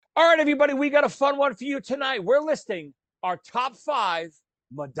All right, everybody, we got a fun one for you tonight. We're listing our top 5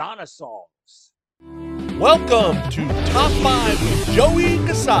 Madonna songs. Welcome to Top 5 with Joey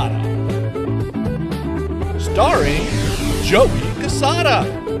Cassata. Starring Joey Cassata.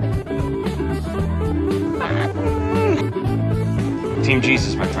 Team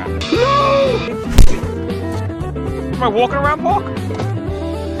Jesus, my friend. Am I walking around, Park?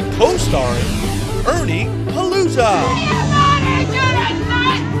 Co-starring Ernie Palooza.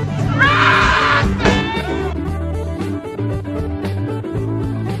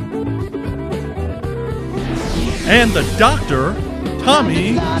 And the Doctor,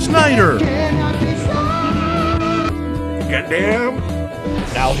 Tommy Snyder. Goddamn.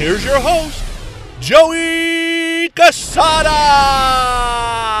 Now here's your host, Joey Cassata.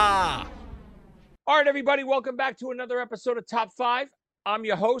 All right, everybody, welcome back to another episode of Top 5. I'm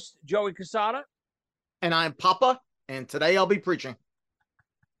your host, Joey Cassata. And I'm Papa, and today I'll be preaching.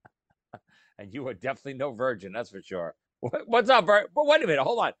 And you are definitely no virgin, that's for sure. What's up, Bert? But wait a minute,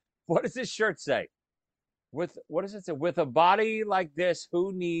 hold on. What does this shirt say? What does it say? With a body like this,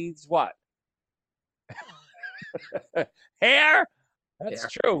 who needs what? Hair? That's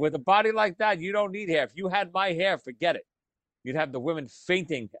true. With a body like that, you don't need hair. If you had my hair, forget it. You'd have the women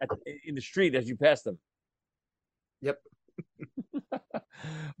fainting in the street as you pass them. Yep.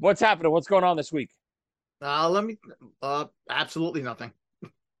 What's happening? What's going on this week? Absolutely nothing.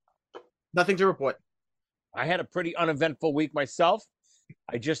 Nothing to report. I had a pretty uneventful week myself.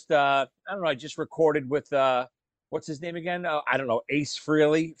 I just, I don't know, I just recorded with, what's his name again? I don't know, Ace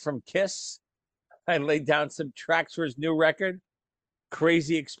Frehley from Kiss. I laid down some tracks for his new record.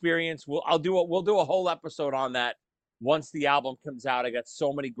 Crazy experience. We'll do a whole episode on that once the album comes out. I got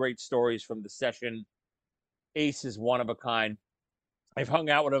so many great stories from the session. Ace is one of a kind. I've hung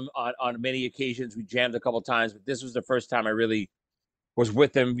out with him on many occasions. We jammed a couple times, but this was the first time I really was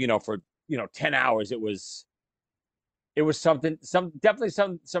with him, for 10 hours. It was definitely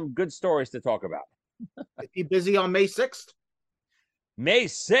some good stories to talk about. Is he busy on May 6th? May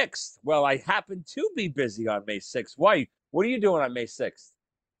 6th. Well, I happen to be busy on May 6th. Why? What are you doing on May 6th?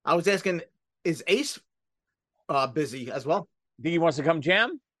 I was asking, is Ace busy as well? Think he wants to come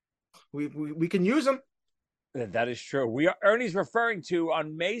jam? We can use him. That is true. Ernie's referring to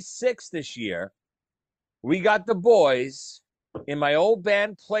on May 6th this year. We got the boys in my old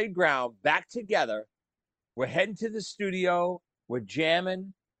band Playground back together. We're heading to the studio. We're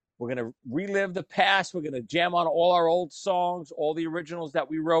jamming. We're going to relive the past. We're going to jam on all our old songs, all the originals that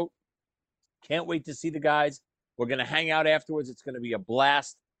we wrote. Can't wait to see the guys. We're going to hang out afterwards. It's going to be a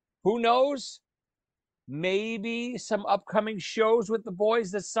blast. Who knows? Maybe some upcoming shows with the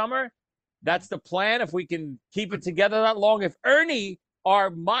boys this summer. That's the plan. If we can keep it together that long. If Ernie, our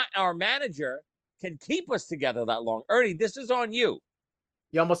manager, can keep us together that long. Ernie, this is on you.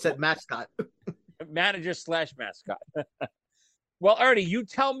 You almost said mascot. Manager/mascot. Well, Ernie, you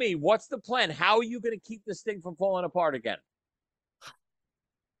tell me, what's the plan? How are you going to keep this thing from falling apart again?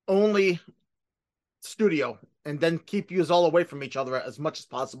 Only studio, and then keep you all away from each other as much as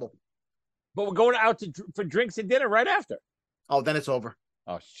possible. But we're going out for drinks and dinner right after. Oh, then it's over.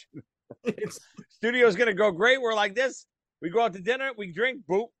 Oh, shoot. Studio's going to go great. We're like this. We go out to dinner, we drink,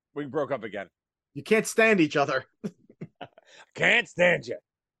 boop, we broke up again. You can't stand each other. Can't stand you.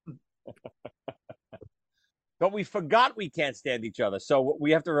 But we forgot we can't stand each other. So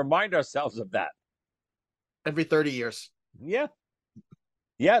we have to remind ourselves of that. Every 30 years. Yeah.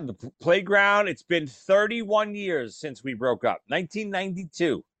 Yeah, the Playground, it's been 31 years since we broke up.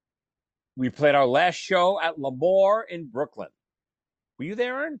 1992. We played our last show at L'Amour in Brooklyn. Were you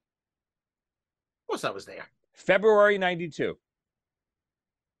there, Ern? Of course I was there. February 92.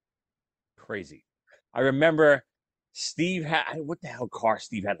 Crazy. I remember Steve had, what the hell car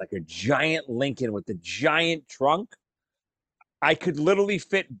Steve had? Like a giant Lincoln with the giant trunk. I could literally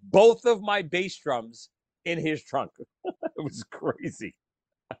fit both of my bass drums in his trunk. It was crazy.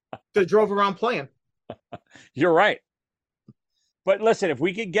 They drove around playing. You're right. But listen, if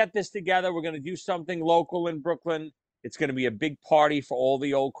we could get this together, we're going to do something local in Brooklyn. It's going to be a big party for all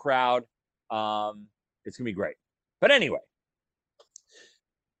the old crowd. It's going to be great. But anyway,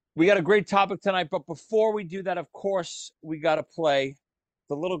 we got a great topic tonight. But before we do that, of course, we got to play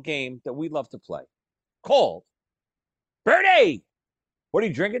the little game that we love to play called Birdie. What are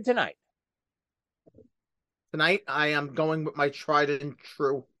you drinking tonight? Tonight, I am going with my tried and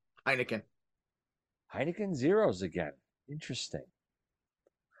true Heineken. Heineken Zeros again. Interesting.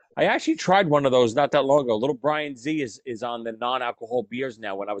 I actually tried one of those not that long ago. Little Brian Z is on the non-alcohol beers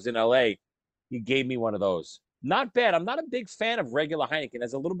now. When I was in LA, he gave me one of those. Not bad. I'm not a big fan of regular Heineken. It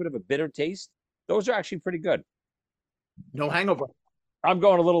has a little bit of a bitter taste. Those are actually pretty good. No hangover. I'm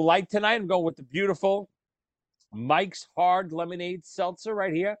going a little light tonight. I'm going with the beautiful Mike's Hard Lemonade Seltzer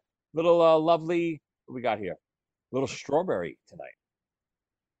right here. Little lovely, what we got here? Little strawberry tonight.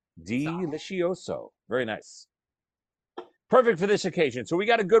 Delicioso. Very nice. Perfect for this occasion. So we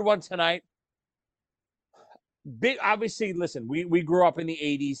got a good one tonight. Big, obviously, listen, we grew up in the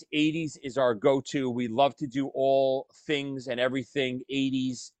 80s. 80s is our go-to. We love to do all things and everything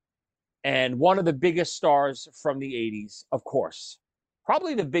 80s. And one of the biggest stars from the 80s, of course,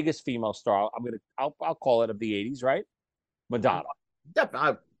 probably the biggest female star, I'll call it, of the 80s, right? Madonna.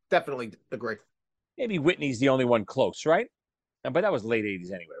 I definitely agree. Maybe Whitney's the only one close, right? But that was late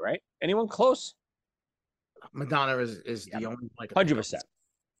 80s anyway, right? Anyone close? Madonna is the only, like, 100%.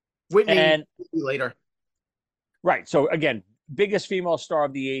 Whitney And later. right. So again, biggest female star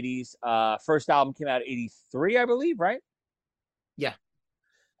of the 80s. First album came out in 83, I believe, right? Yeah.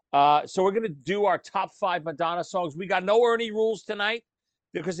 So we're gonna do our top 5 Madonna songs. We got no Ernie rules tonight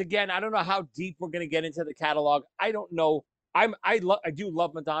because again, I don't know how deep we're gonna get into the catalog. I don't know. I do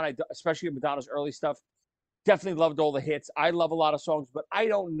love Madonna, especially Madonna's early stuff. Definitely loved all the hits. I love a lot of songs, but I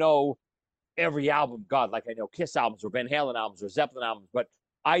don't know every album. God, like I know Kiss albums or Van Halen albums or Zeppelin albums, but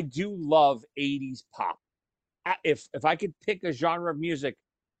I do love 80s pop. If I could pick a genre of music,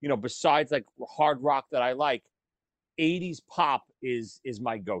 besides like hard rock that I like, 80s pop is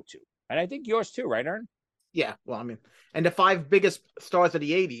my go-to. And I think yours too, right, Ern? Yeah, well, I mean, and the 5 biggest stars of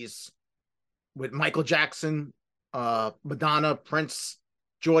the 80s with Michael Jackson, Madonna, Prince,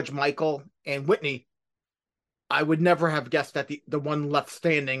 George Michael, and Whitney, I would never have guessed that the one left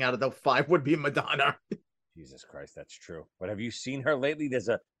standing out of the 5 would be Madonna. Jesus Christ, that's true. But have you seen her lately? There's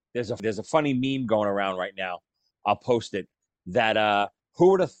a funny meme going around right now. I'll post it. That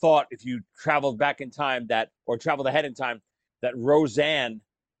who would have thought if you traveled back in time or traveled ahead in time that Roseanne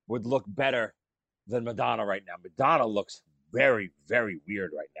would look better than Madonna right now? Madonna looks very, very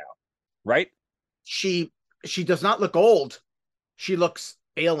weird right now, right? She does not look old. She looks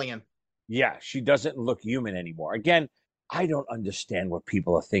alien. Yeah, she doesn't look human anymore. Again, I don't understand what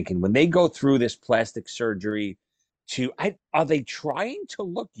people are thinking when they go through this plastic surgery. Are they trying to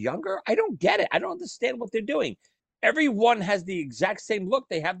look younger? I don't get it. I don't understand what they're doing. Everyone has the exact same look.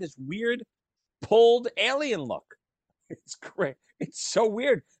 They have this weird pulled alien look. It's great. It's so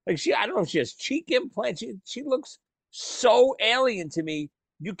weird. Like I don't know if she has cheek implants. She looks so alien to me.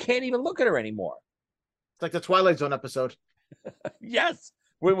 You can't even look at her anymore. It's like the Twilight Zone episode. Yes.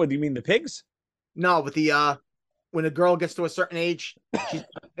 Wait, what do you mean, the pigs? No, with the when a girl gets to a certain age, she's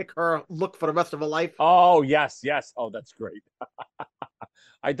gonna pick her look for the rest of her life. Oh, yes. Oh, that's great.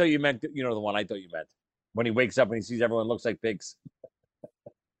 I thought you meant, the one I thought you meant. When he wakes up and he sees everyone looks like pigs.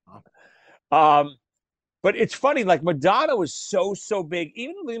 But it's funny, like Madonna was so big,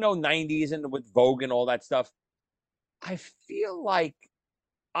 even 90s and with Vogue and all that stuff. I feel like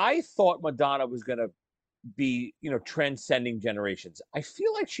I thought Madonna was gonna be, transcending generations. I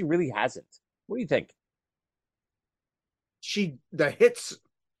feel like she really hasn't. What do you think? The hits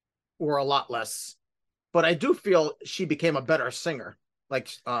were a lot less, but I do feel she became a better singer. Like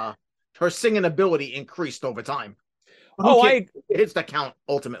her singing ability increased over time. It's the count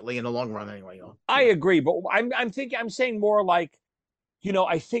ultimately in the long run anyway. I agree, but I'm saying more like,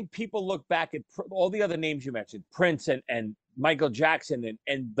 I think people look back at all the other names you mentioned, Prince and Michael Jackson,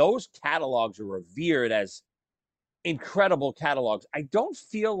 and those catalogs are revered as incredible catalogs. I don't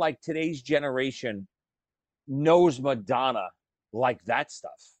feel like today's generation knows Madonna like that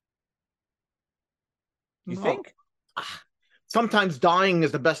stuff. You think? Sometimes dying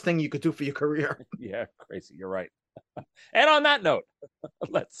is the best thing you could do for your career. Yeah, crazy. You're right. And on that note,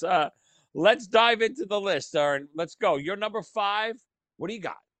 let's dive into the list, Aaron. Let's go. You're number 5. What do you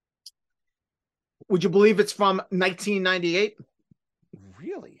got? Would you believe it's from 1998?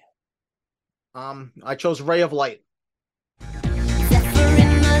 Really? I chose Ray of Light.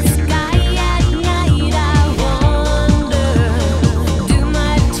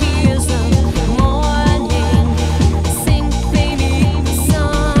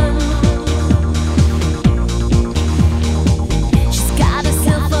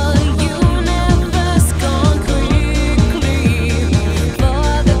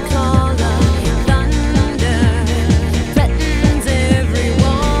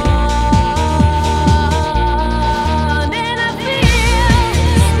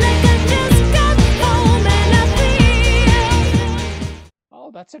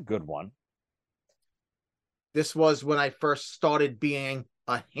 That's a good one. This was when I first started being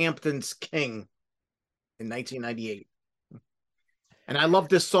a Hamptons king in 1998. And I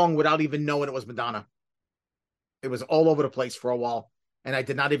loved this song without even knowing it was Madonna. It was all over the place for a while, and I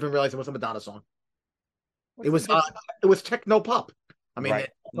did not even realize it was a Madonna song. It was techno pop. I mean, Right.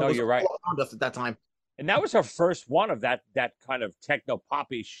 it No, was you're right. all around us at that time. And that was her first one of that kind of techno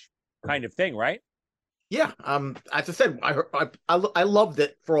popish kind of thing, right? Yeah. As I said, I loved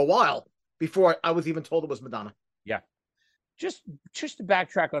it for a while before I was even told it was Madonna. Yeah. Just to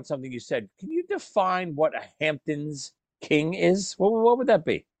backtrack on something you said, can you define what a Hamptons king is? What would that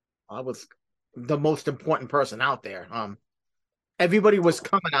be? I was the most important person out there. Everybody was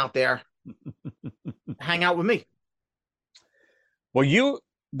coming out there, hang out with me. Well,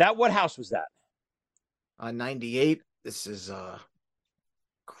 what house was that? 98. This is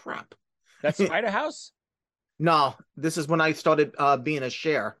crap. That Spider House? No, this is when I started being a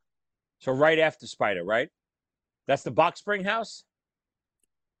share. So right after Spider, right? That's the Box Spring house?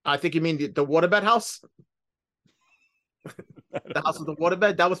 I think you mean the waterbed house? The house with the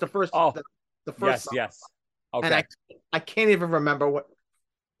waterbed? That was the first. Oh, the first. yes. Okay. And I can't even remember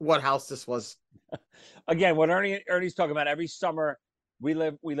what house this was. Again, what Ernie's talking about, every summer we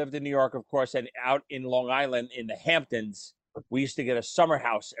lived in New York, of course, and out in Long Island in the Hamptons, we used to get a summer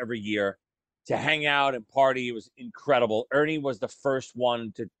house every year to hang out and party. It was incredible. Ernie was the first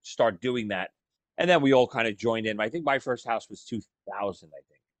one to start doing that. And then we all kind of joined in. I think my first house was 2000, I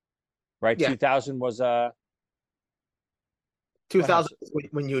think. Right? Yeah. 2000 was 2000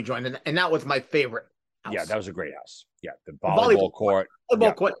 when you joined, and that was my favorite house. Yeah, that was a great house. Yeah, the volleyball court.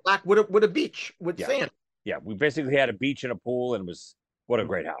 Volleyball court back with a beach with sand. Yeah, we basically had a beach and a pool, and what a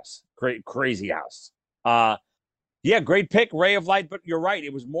great house. Crazy house. Yeah, great pick, Ray of Light, but you're right.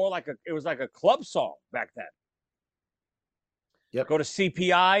 It was like a club song back then. Yep. Go to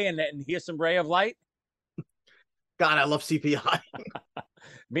CPI and hear some Ray of Light. God, I love CPI.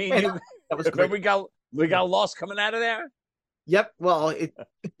 Me and you, that was great. we got lost coming out of there. Yep. Well,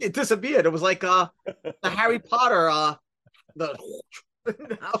 it disappeared. It was like the Harry Potter.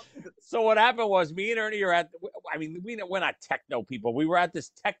 So what happened was, me and Ernie we're not techno people. We were at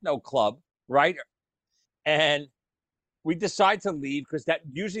this techno club, right? And we decide to leave because that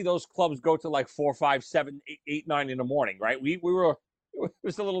usually those clubs go to like 4, 5, 7, 8, 9 in the morning, right? We were, it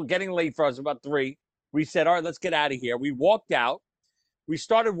was a little getting late for us, about 3. We said, all right, let's get out of here. We walked out. We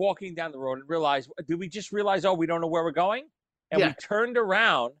started walking down the road and did we just realize, oh, we don't know where we're going? And we turned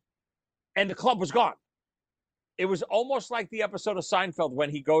around and the club was gone. It was almost like the episode of Seinfeld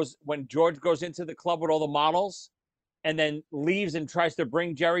when George goes into the club with all the models and then leaves and tries to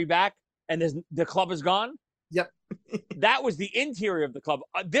bring Jerry back and the club is gone. Yep. That was the interior of the club.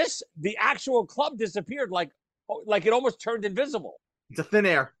 The actual club disappeared like it almost turned invisible. It's a thin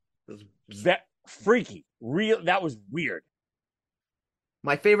air. That freaky. That was weird.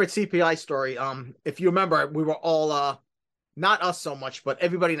 My favorite CPI story, if you remember, we were all not us so much, but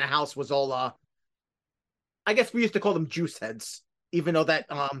everybody in the house was all I guess we used to call them juice heads, even though that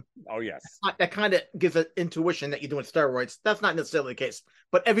oh yes, that kind of gives an intuition that you're doing steroids. That's not necessarily the case,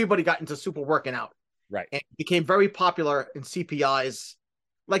 but everybody got into super working out. Right. And became very popular in CPIs,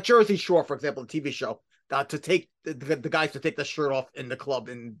 like Jersey Shore, for example, the TV show, to take the guys to take the shirt off in the club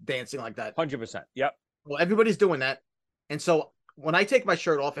and dancing like that. 100%. Yep. Well, everybody's doing that. And so when I take my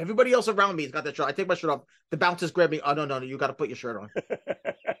shirt off, everybody else around me has got that shirt. I take my shirt off. The bouncers grab me. Oh, no, you got to put your shirt on.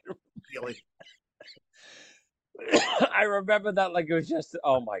 Really? I remember that like it was just,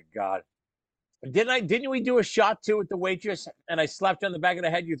 oh my God. Didn't we do a shot too with the waitress and I slapped you on the back of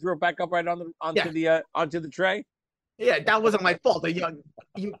the head? You threw it back up right onto the tray. Yeah, that wasn't my fault.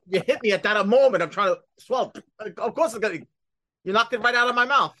 You hit me at that moment. I'm trying to swallow. Of course, you knocked it right out of my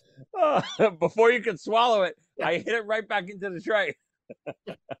mouth. Before you could swallow it, I hit it right back into the tray.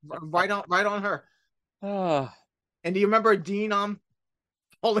 right on her. And do you remember Dean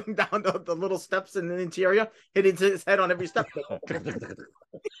falling down the little steps in the interior, hitting his head on every step?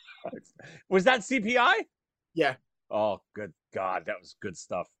 Was that CPI? Yeah. Oh, good God. That was good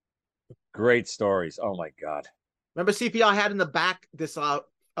stuff. Great stories. Oh, my God. Remember CPI had in the back this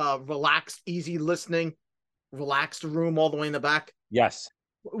relaxed, easy listening, relaxed room all the way in the back? Yes.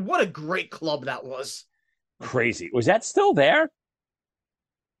 What a great club that was. Crazy. Was that still there?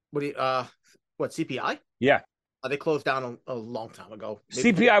 What, CPI? Yeah. They closed down a long time ago.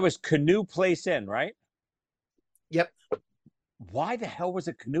 Maybe CPI was Canoe Place Inn, right? Yep. Why the hell was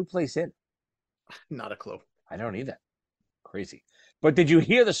it Canoe Place Inn? Not a clue. I don't either. Crazy. But did you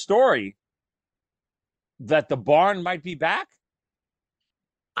hear the story that the barn might be back?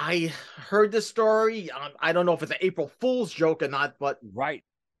 I heard this story. I don't know if it's an April Fool's joke or not, but right.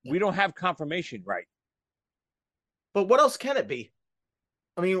 We don't have confirmation, right? But what else can it be?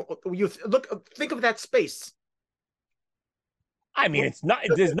 I mean, think of that space. I mean, it's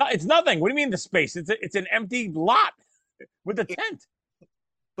nothing. What do you mean the space? It's an empty lot with a tent.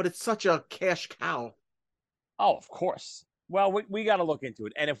 But it's such a cash cow. Oh, of course. Well, we got to look into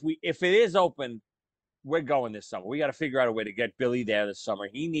it. And if it is open, we're going this summer. We got to figure out a way to get Billy there this summer.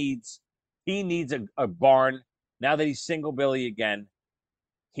 He needs a barn. Now that he's single Billy again,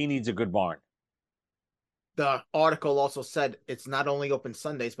 he needs a good barn. The article also said it's not only open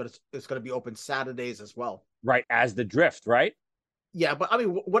Sundays, but it's going to be open Saturdays as well. Right, as the Drift, right? Yeah, but I mean,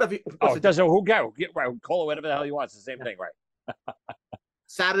 what if you? It doesn't. Who cares? Right, call it whatever the hell he wants. It's the same thing, right?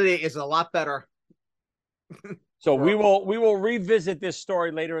 Saturday is a lot better. So we will revisit this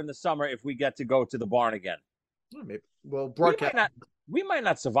story later in the summer if we get to go to the barn again. Maybe we'll broadcast. We might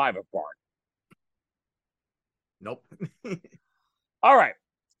not survive a barn. Nope. All right.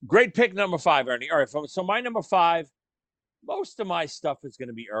 Great pick, number 5, Ernie. All right. So my number 5, most of my stuff is going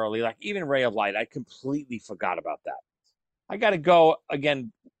to be early. Like even Ray of Light, I completely forgot about that. I got to go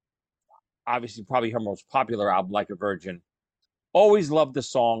again. Obviously, probably her most popular album, Like a Virgin. Always loved the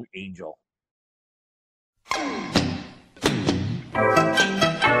song Angel.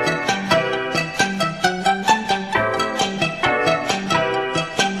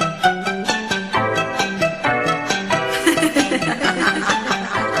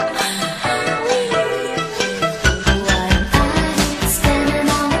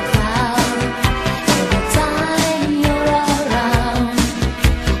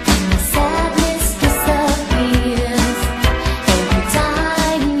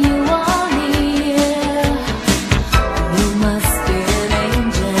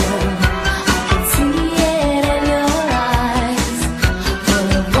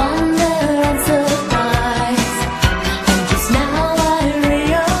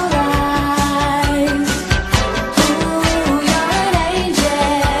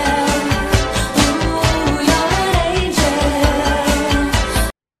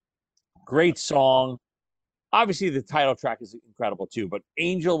 Great song. Obviously, the title track is incredible too, but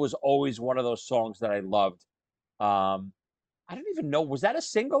Angel was always one of those songs that I loved. I don't even know. Was that a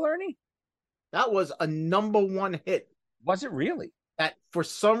single, Ernie? That was a number 1 hit. Was it really? That for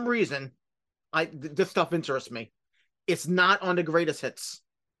some reason, this stuff interests me. It's not on the greatest hits.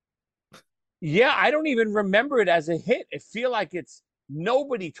 Yeah, I don't even remember it as a hit. I feel like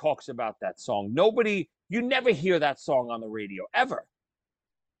nobody talks about that song. You never hear that song on the radio ever.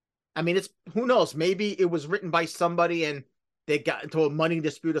 I mean, who knows? Maybe it was written by somebody and they got into a money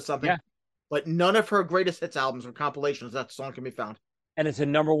dispute or something. Yeah. But none of her greatest hits albums or compilations that song can be found. And it's a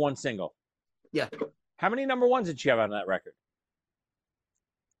number 1 single. Yeah. How many number 1s did she have on that record?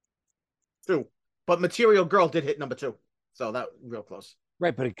 2. But Material Girl did hit number 2. So that real close.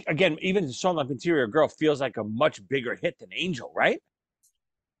 Right, but again, even the song like Material Girl feels like a much bigger hit than Angel, right?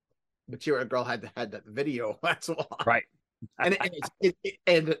 Material Girl had that video. That's why. Right. and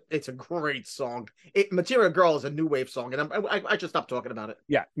it's a great song. Material Girl is a new wave song, and I should stop talking about it.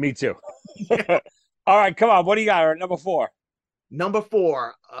 Yeah, me too. All right, come on. What do you got? Number 4. Number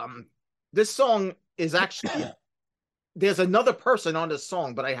 4. This song is actually there's another person on this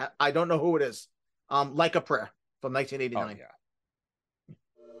song, but I don't know who it is. Like a Prayer from 1989. Oh, yeah.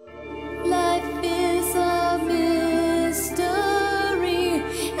 Life is a mystery.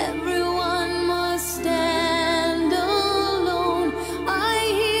 Everyone must stand alone. I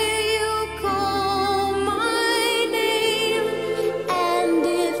hear you call my name, and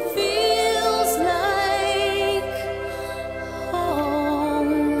it feels like home.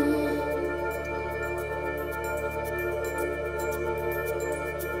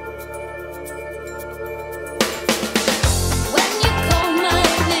 When you call my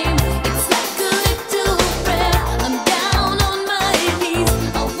name, it's like a little prayer. I'm down on my knees.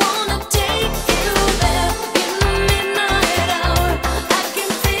 I wanna take you there. In the midnight hour, I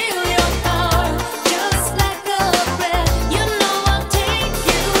can feel your power. Just like a prayer, you know I'll take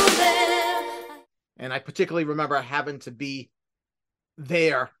you there. And I particularly remember having to be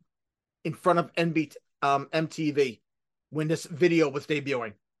there in front of MTV when this video was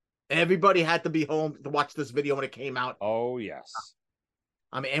debuting. Everybody had to be home to watch this video when it came out. Oh, yes.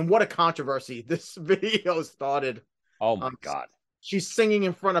 I mean, and what a controversy this video started. Oh, my God. She's singing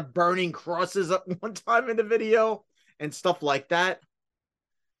in front of burning crosses at one time in the video and stuff like that.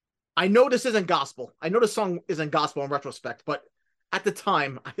 I know this isn't gospel. I know the song isn't gospel in retrospect, but at the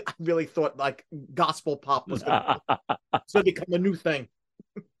time, I really thought like gospel pop was going to become a new thing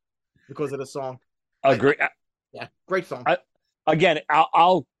because of the song. Agree. Yeah, great song. Again,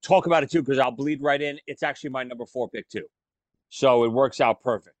 I'll talk about it too because I'll bleed right in. It's actually my number 4 pick too, so it works out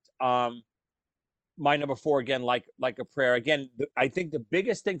perfect. My number 4 again, like a prayer. Again, I think the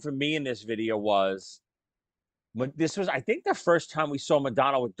biggest thing for me in this video was this was, I think, the first time we saw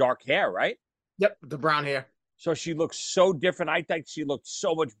Madonna with dark hair, right? Yep, the brown hair. So she looks so different. I think she looked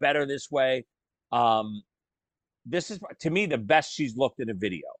so much better this way. this is to me the best she's looked in a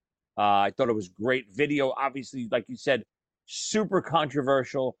video. I thought it was great video. Obviously, like you said, super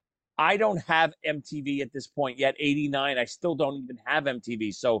controversial. I don't have MTV at this point yet. 89. I still don't even have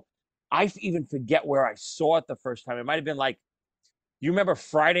MTV. So I even forget where I saw it the first time. It might have been like, you remember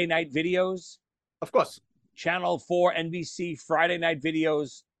Friday night videos? Of course. Channel 4, NBC, Friday night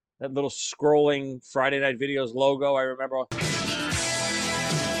videos, that little scrolling Friday night videos logo. I remember.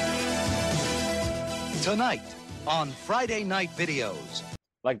 Tonight on Friday Night Videos.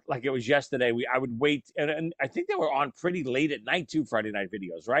 Like it was yesterday. I would wait, and I think they were on pretty late at night too. Friday night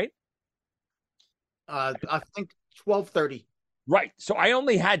videos, right? I think 12:30. Right. So I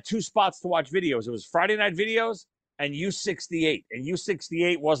only had two spots to watch videos. It was Friday night videos and U68. And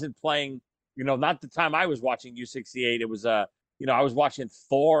U68 wasn't playing, not the time I was watching U68. It was I was watching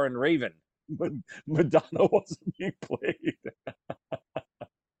Thor and Raven. But Madonna wasn't being played.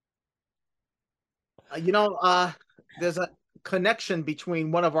 There's a connection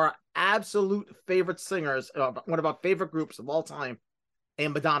between one of our absolute favorite singers, one of our favorite groups of all time,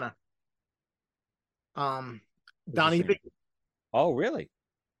 and Madonna. Donnie V. Oh, really?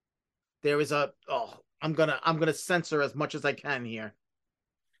 There is I'm gonna censor as much as I can here.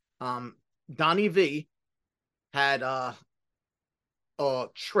 Donnie V had a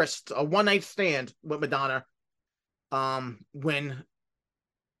tryst, a one night stand with Madonna, when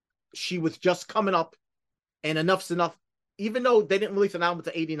she was just coming up, and Enough's Enough. Even though they didn't release an album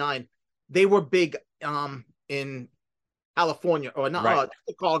until 89, they were big in California or not, right.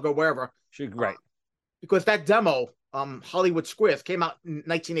 Chicago, wherever. Right. Because that demo, Hollywood Squares, came out in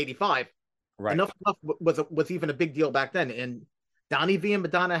 1985. Right. Enough was even a big deal back then. And Donnie V and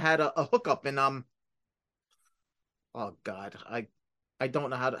Madonna had a hookup, and oh God, I don't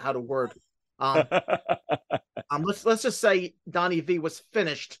know how to word. Let's just say Donnie V was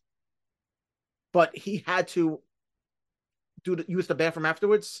finished, but he had to use the bathroom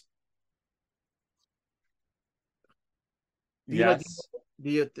afterwards. Yes.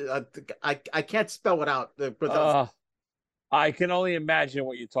 I can't spell it out. I can only imagine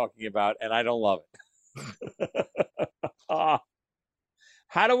what you're talking about, and I don't love it.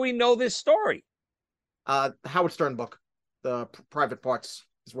 How do we know this story? Howard Stern book, The Private Parts,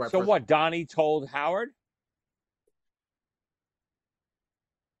 is where. So what? Donnie told Howard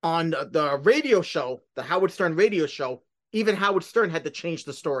on the radio show, the Howard Stern radio show. Even Howard Stern had to change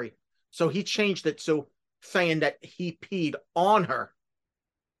the story, so he changed it to saying that he peed on her.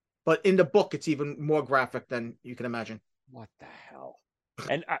 But in the book, it's even more graphic than you can imagine. What the hell?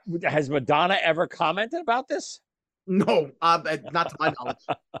 And has Madonna ever commented about this? No, not to my knowledge.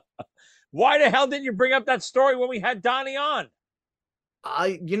 Why the hell didn't you bring up that story when we had Donnie on?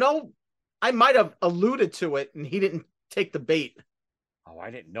 I might have alluded to it, and he didn't take the bait. Oh,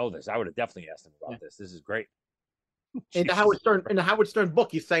 I didn't know this. I would have definitely asked him about this. This is great. In the Howard Stern book,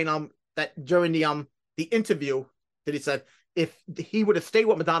 he's saying that during the interview that he said, if he would have stayed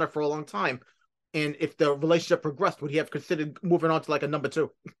with Madonna for a long time, and if the relationship progressed, would he have considered moving on to like a number 2?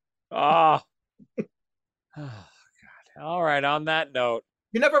 Oh God. All right. On that note,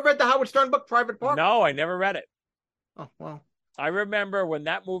 you never read the Howard Stern book, Private Parts? No, I never read it. Oh well. I remember when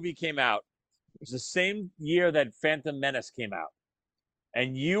that movie came out. It was the same year that Phantom Menace came out,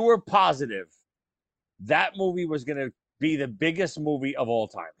 and you were positive that movie was going to be the biggest movie of all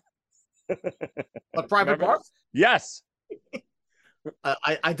time. But Private Parts? Yes.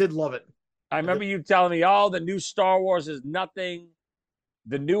 I did love it. I remember you telling me, oh, the new Star Wars is nothing.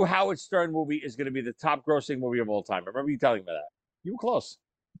 The new Howard Stern movie is going to be the top grossing movie of all time. I remember you telling me that. You were close.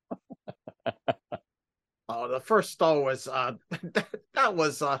 Oh, the first Star Wars, that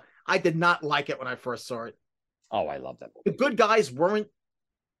was, I did not like it when I first saw it. Oh, I love that movie. The good guys weren't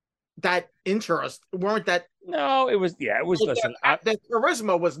that No, it was, listen. The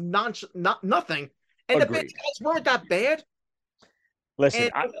charisma was nothing. And Agreed. the bad guys weren't that bad. Listen,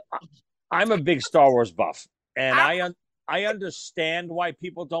 I'm a big Star Wars buff, and I understand why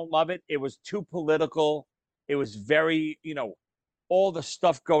people don't love it. It was too political. It was very, all the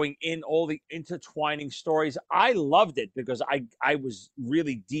stuff going in, all the intertwining stories. I loved it because I was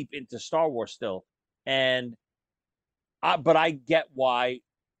really deep into Star Wars still, but I get why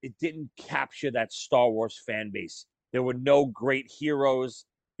it didn't capture that Star Wars fan base. There were no great heroes.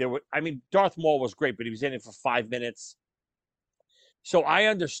 Darth Maul was great, but he was in it for 5 minutes. So I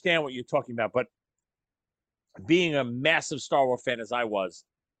understand what you're talking about, but being a massive Star Wars fan as I was,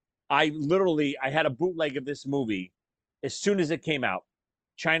 I had a bootleg of this movie as soon as it came out.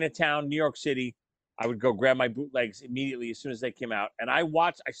 Chinatown, New York City, I would go grab my bootlegs immediately as soon as they came out. And I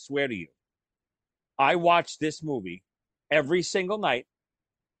swear to you, I watched this movie every single night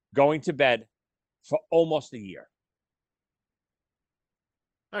going to bed for almost a year.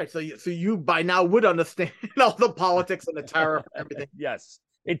 All right, so you by now would understand all the politics and the tariff and everything. Yes.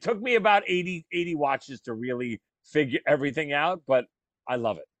 It took me about 80 watches to really figure everything out, but I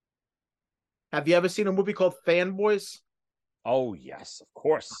love it. Have you ever seen a movie called Fanboys? Oh, yes, of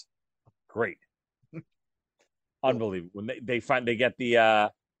course. Great. Unbelievable. When they get the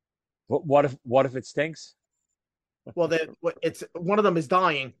what if it stinks? Well, it's one of them is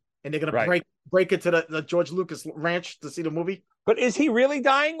dying, and they're gonna Right. break into the George Lucas ranch to see the movie. But is he really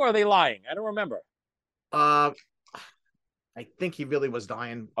dying or are they lying? I don't remember. Uh, I think he really was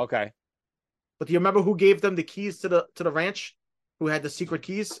dying. Okay. But do you remember who gave them the keys to the ranch? Who had the secret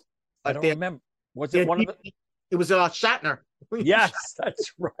keys? I don't remember. Was they it had one of the It was Shatner. Yes,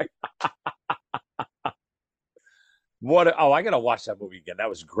 that's right. I gotta watch that movie again. That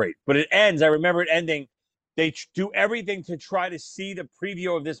was great. But it ends. I remember it ending. They do everything to try to see the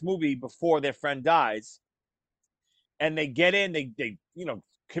preview of this movie before their friend dies. And they get in, they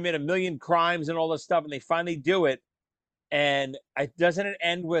commit a million crimes and all this stuff, and they finally do it. And doesn't it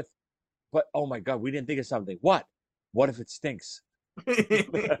end with, but oh my God, we didn't think of something. What? What if it stinks?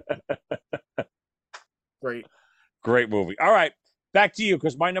 Great. Great movie. All right. Back to you,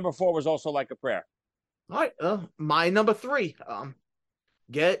 because my number 4 was also Like a Prayer. All right, my number 3.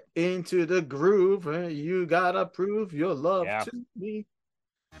 Get into the groove. You gotta prove your love to me.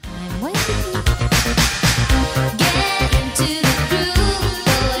 I'm waiting. Get into the groove,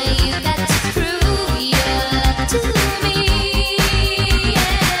 boy. You got to prove your love to me.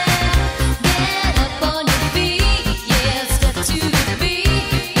 Yeah. Get up on your feet, yeah. Step to the beat,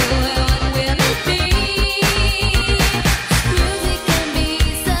 boy. What will it be? Music can be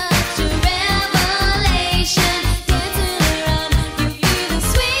such a revelation. Dancing around, you feel the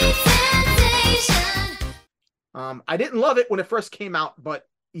sweet sensation. I didn't love it when it first came out, but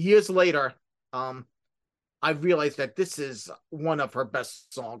years later, I realized that this is one of her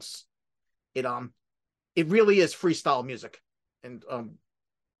best songs. It really is freestyle music, and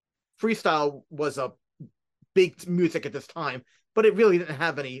freestyle was a big music at this time, but it really didn't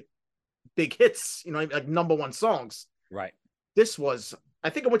have any big hits, like number 1 songs. Right. This was, I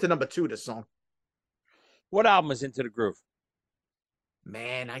think it went to number 2. This song, What album is Into the Groove?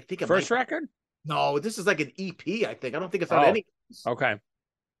 man, I think it First might, record? no, this is like an EP. I think I don't think it's on Oh. any. Okay.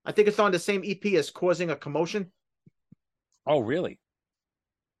 I think it's on the same EP as Causing a Commotion. Oh, really?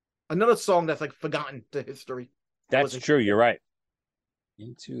 Another song that's like forgotten to history. That's true. You're right.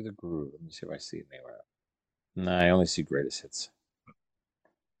 Into the Groove. Let me see if I see it anywhere. No, I only see greatest hits.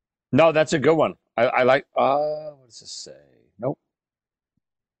 No, that's a good one. I like. What does this say? Nope.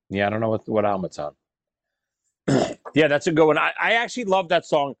 Yeah, I don't know what album it's on. Yeah, that's a good one. I actually love that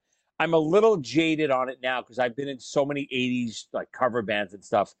song. I'm a little jaded on it now because I've been in so many 80s like cover bands and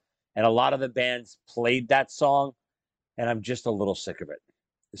stuff, and a lot of the bands played that song, and I'm just a little sick of it.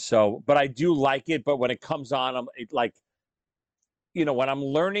 So, but I do like it. But when it comes on, I'm like, when I'm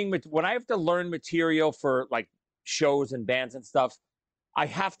learning, when I have to learn material for like shows and bands and stuff, I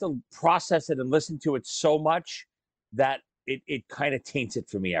have to process it and listen to it so much that it kind of taints it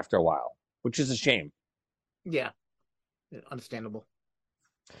for me after a while, which is a shame. Yeah, understandable.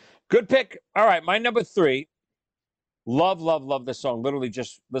 Good pick. All right, my number 3. Love, love, love this song. Literally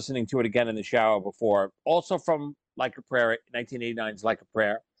just listening to it again in the shower before. Also from Like a Prayer, 1989's Like a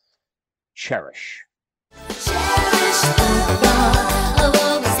Prayer. Cherish. Cherish the thought of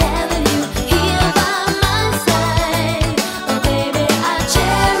always having you here by my side. Oh, baby, I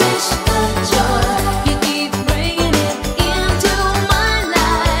cherish the joy you keep bringing it into my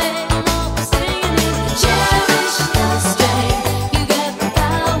life. I'm always singing it. Cherish the strength you got, the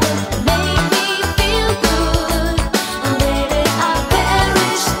power to make me feel good. Oh, baby, I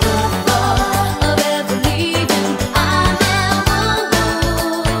perish the thought of ever leaving. I never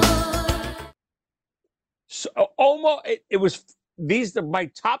would. So almost it was my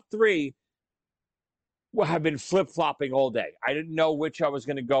top 3 have been flip-flopping all day. I didn't know which I was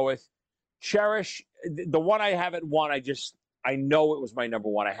going to go with. Cherish, the one I have at 1, I know it was my number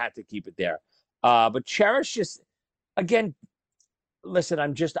 1. I had to keep it there. But Cherish, just again, listen,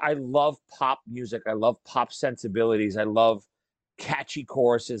 I love pop music. I love pop sensibilities. I love catchy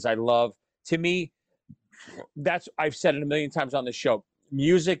choruses. To me, I've said it a million times on the show.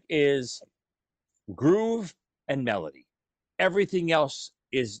 Music is groove and melody. Everything else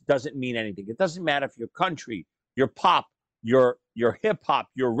doesn't mean anything. It doesn't matter if you're country, you're pop, you're hip hop,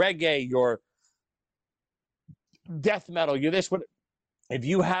 you're reggae, you're death metal, you're this one. If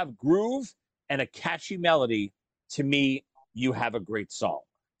you have groove and a catchy melody, to me, you have a great song.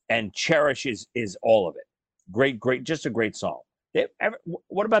 And Cherish is all of it. Great, just a great song.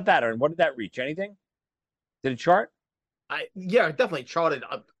 What about that, Aaron? What did that reach? Anything? Did it chart? definitely charted.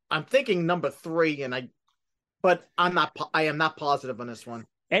 I'm thinking number 3, but I am not positive on this one.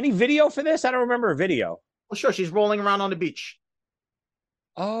 Any video for this? I don't remember a video. Well, sure, she's rolling around on the beach.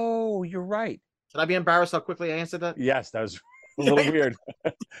 Oh, you're right. Should I be embarrassed how quickly I answered that? Yes, that was a little weird.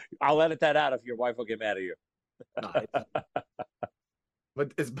 I'll edit that out if your wife will get mad at you. No,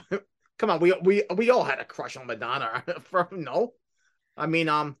 but it's come on, we all had a crush on Madonna. No, I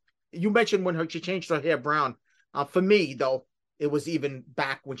mean, you mentioned when she changed her hair brown. For me though, it was even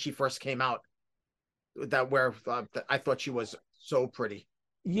back when she first came out. I thought she was so pretty.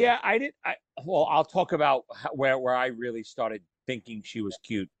 Yeah, I did. Well, I'll talk about where I really started thinking she was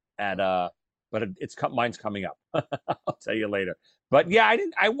cute but mine's coming up. I'll tell you later. But yeah,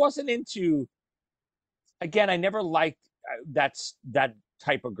 I wasn't into. Again, I never liked that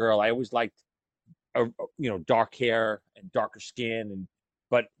type of girl. I always liked, dark hair and darker skin,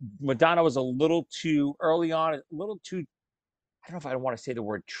 but Madonna was a little too early on, a little too. I don't know if I want to say the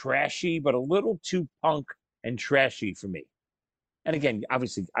word trashy, but a little too punk and trashy for me. And again,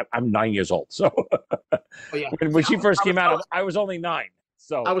 obviously, I'm 9 years old, so Oh, yeah. when she first came out, I was only 9.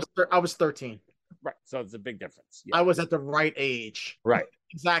 So I was 13. right, so it's a big difference. Yeah. I was at the right age. Right.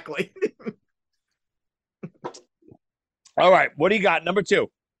 Exactly. All right, what do you got? Number 2.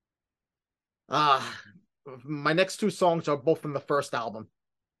 My next 2 songs are both from the first album.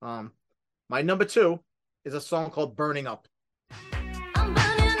 My number 2 is a song called "Burning Up." I'm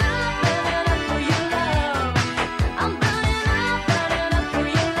burning up for your love. I'm burning up for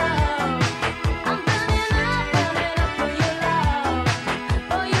your love. I'm burning up for your love.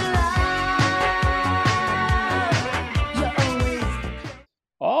 You're always.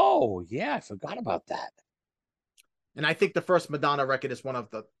 Oh yeah, I forgot about that. And I think the first Madonna record is one of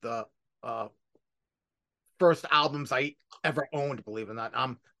the first albums I ever owned, believe it or not.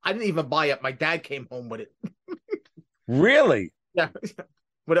 I didn't even buy it. My dad came home with it. Really? Yeah.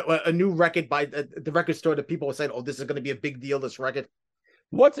 With a new record by the record store that people were saying, "Oh, this is going to be a big deal, this record."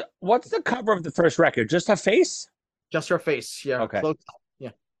 What's the cover of the first record? Just her face? Just her face. Yeah. Okay. Close up.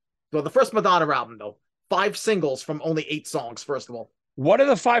 Yeah. So the first Madonna album, though, 5 singles from only 8 songs, first of all. What are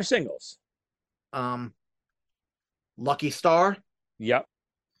the 5 singles? Lucky Star, Yep.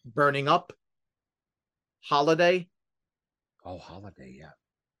 Burning Up, Holiday, Oh, Holiday, yeah.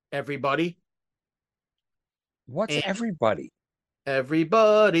 Everybody. What's And- Everybody?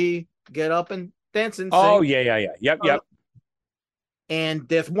 Everybody get up and dance and sing. Oh, yeah. Yep. And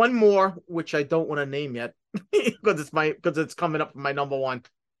there's one more which I don't want to name yet because it's coming up for my number 1.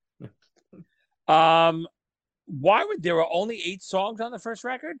 Why would there were only 8 songs on the first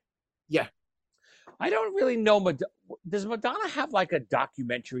record? Yeah. I don't really know. Does Madonna have like a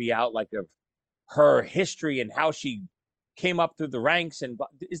documentary out, like of her history and how she came up through the ranks? And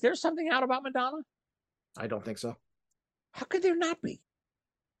is there something out about Madonna? I don't think so. How could there not be?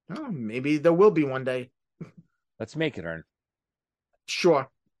 Oh, maybe there will be one day. Let's make it, Ern. Sure.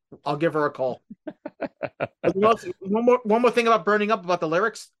 I'll give her a call. One more thing about Burning Up, about the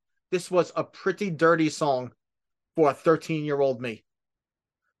lyrics. This was a pretty dirty song for a 13-year-old me.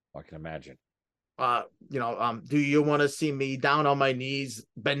 I can imagine. Do you want to see me down on my knees,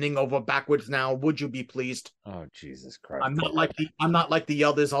 bending over backwards now? Would you be pleased? Oh, Jesus Christ. I'm not like the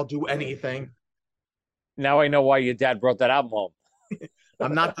others. I'll do anything. Now I know why your dad brought that album home.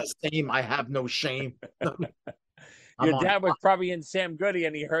 I'm not the same. I have no shame. Your dad was probably in Sam Goody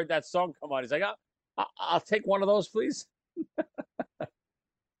and he heard that song come on. He's like, I'll take one of those, please.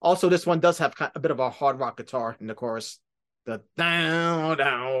 Also, this one does have a bit of a hard rock guitar in the chorus. The down,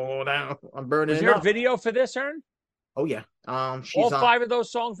 down, down. I'm burning. Was there a video for this, Ern? Oh yeah. All 5 of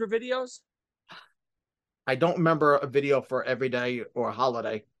those songs were videos? I don't remember a video for Everyday or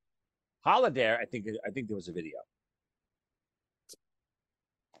Holiday. Holiday, I think there was a video.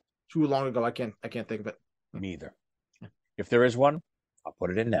 Too long ago. I can't think of it. Neither. If there is one, I'll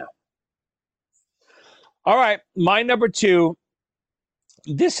put it in now. All right, my number 2.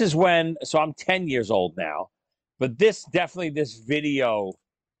 This is so I'm 10 years old now, but this video,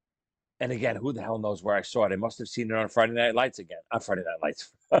 and again, who the hell knows where I saw it? I must have seen it on Friday Night Lights again. On Friday Night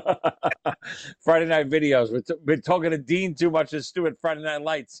Lights. Friday Night Videos. We're talking to Dean too much as Stu at Friday Night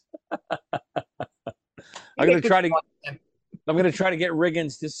Lights. I'm gonna try to get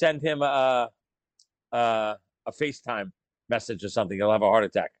Riggins to send him a FaceTime message or something. He'll have a heart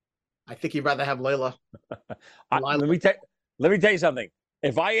attack. I think he'd rather have Layla. Let me tell you something.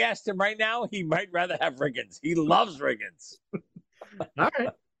 If I asked him right now, he might rather have Riggins. He loves Riggins. All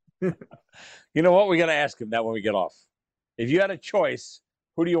right. You know what? We're gonna ask him that when we get off. If you had a choice,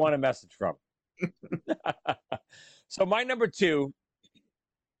 who do you want a message from? So my number 2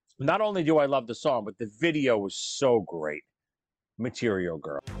 Not only do I love the song, but the video was so great. Material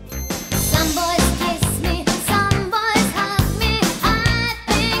Girl. Some boys kiss me, some boys hug me. I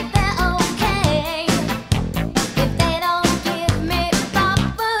think they're okay. If they don't give me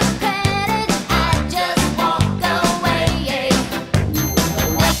proper credit, I just walk away.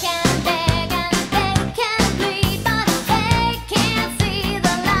 They can beg and they can plead, but they can't see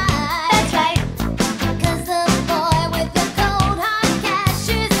the light. That's right. 'Cause the boy with the cold hard cash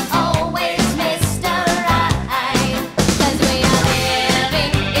is always Mr. Right. 'Cause we are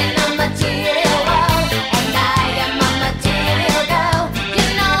living in a material world, and I am a material girl. You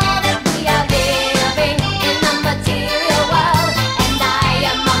know that we are living in a material world, and I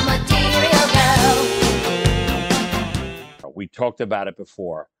am a material girl. We talked about it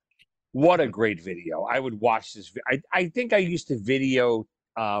before. What a great video. I would watch this. I think I used to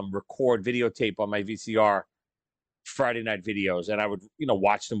record videotape on my VCR Friday night videos, and I would,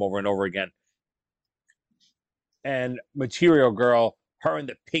 watch them over and over again. And Material Girl, her in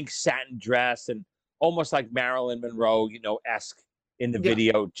the pink satin dress and almost like Marilyn Monroe, esque in the Yeah.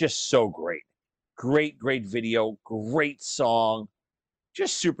 video. Just so great. Great, great video. Great song.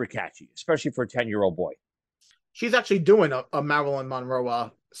 Just super catchy, especially for a 10-year-old boy. She's actually doing a Marilyn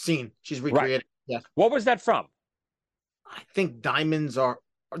Monroe scene. She's recreating. Yeah. What was that from? I think diamonds are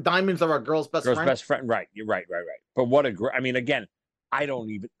our girl's best Girl's friend. best friend. Right. You're right. But what a great, again,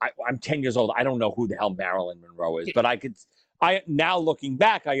 I'm 10 years old. I don't know who the hell Marilyn Monroe is, but now looking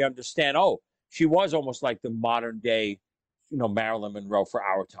back, I understand. Oh, she was almost like the modern day, Marilyn Monroe for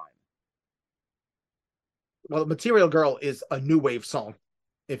our time. Well, Material Girl is a new wave song.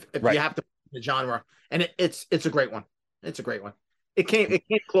 If Right. you have to put the genre, and it's a great one. It's a great one. It came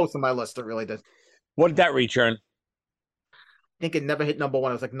close on my list. It really did. What did that reach, Ern? I think it never hit number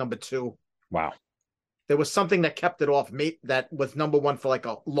one. It was like number 2. Wow. There was something that kept it off. That was number 1 for like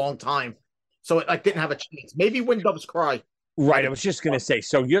a long time, so it didn't have a chance. Maybe When Doves Cry. Right. I was just going to say,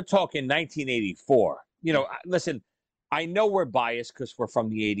 so you're talking 1984. Listen, I know we're biased because we're from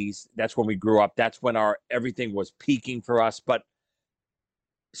the 80s. That's when we grew up. That's when everything was peaking for us. But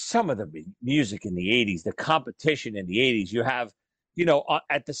some of the music in the 80s, the competition in the 80s, you have,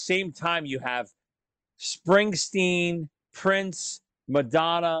 at the same time, you have Springsteen, Prince,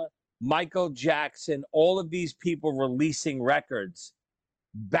 Madonna, Michael Jackson, all of these people releasing records,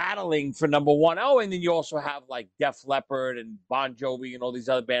 battling for number one. Oh, and then you also have like Def Leppard and Bon Jovi and all these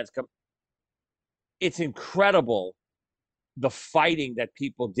other bands come. It's incredible the fighting that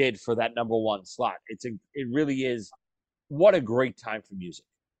people did for that number one slot. It really is. What a great time for music.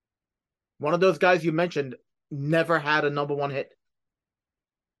 One of those guys you mentioned never had a number 1 hit.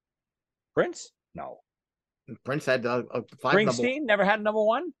 Prince? No. Prince had 5 number. Springsteen never had a number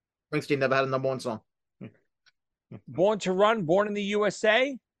one? Springsteen never had a number 1 song. Born to Run, Born in the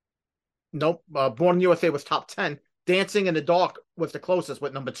USA? Nope. Born in the USA was top 10. Dancing in the Dark was the closest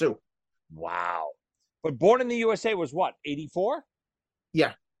with number 2. Wow. But Born in the USA was what, 84?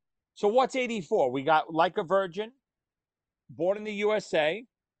 Yeah. So what's 84? We got Like a Virgin, Born in the USA,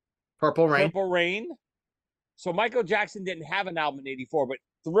 Purple Rain. Purple Rain. So Michael Jackson didn't have an album in 84, but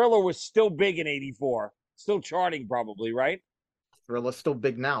Thriller was still big in 84. Still charting probably, right? Thriller's still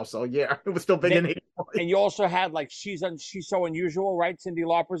big now, so yeah, it was still big in 84. And you also had like She's So Unusual, right? Cyndi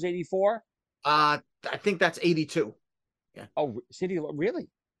Lauper's 84. I think that's 82. Oh, Cyndi, really?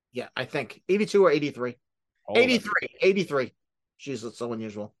 Yeah, I think 82 or 83. Oh, 83. She's So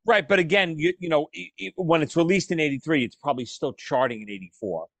Unusual. Right, but again, when it's released in 83, it's probably still charting in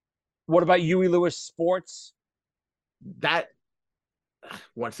 84. What about Huey Lewis Sports? That,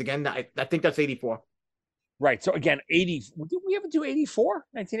 once again, I think that's 84. Right. So again, 80. Did we ever do 84?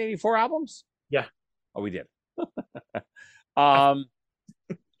 1984 albums? Yeah. Oh, we did. I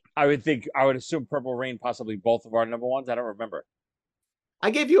would assume Purple Rain, possibly both of our number ones. I don't remember. I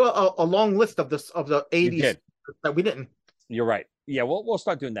gave you a long list of the 80s You did. that we didn't. You're right. Yeah, we'll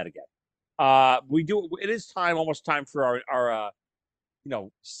start doing that again. We do. It is almost time for our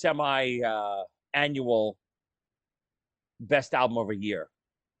semi annual best album of a year,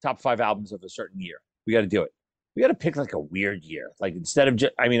 top 5 albums of a certain year. We got to do it. We got to pick like a weird year. Like instead of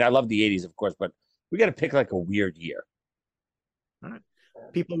just, I love the 80s, of course, but we got to pick like a weird year. All right.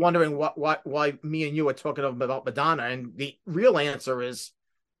 People wondering why me and you are talking about Madonna, and the real answer is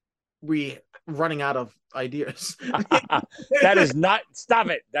we running out of ideas. That is not. Stop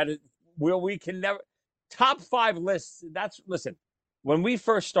it. That is we can never top 5 lists. Listen. When we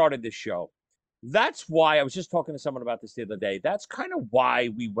first started this show, that's why I was just talking to someone about this the other day. That's kind of why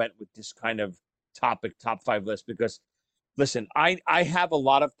we went with this kind of topic, top 5 list, because listen, I have a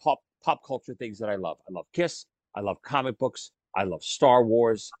lot of pop culture things that I love. I love Kiss. I love comic books. I love Star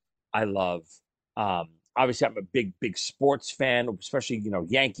Wars. I love. Obviously, I'm a big sports fan, especially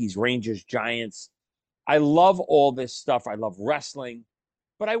Yankees, Rangers, Giants. I love all this stuff. I love wrestling,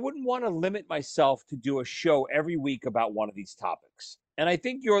 but I wouldn't want to limit myself to do a show every week about one of these topics. And I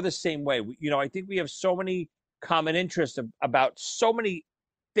think you're the same way. I think we have so many common interests about so many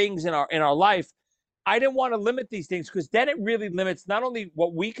things in our life. I didn't want to limit these things because then it really limits not only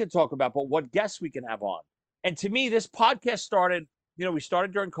what we can talk about, but what guests we can have on. And to me, this podcast started, we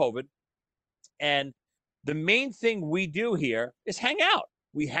started during COVID. And the main thing we do here is hang out.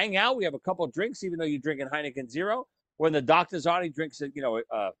 We hang out. We have a couple of drinks, even though you're drinking Heineken Zero. When the doctor's on, he drinks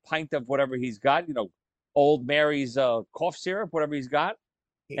a pint of whatever he's got, Old Mary's cough syrup, whatever he's got.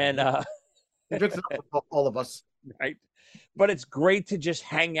 And He drinks enough for all of us. right. But it's great to just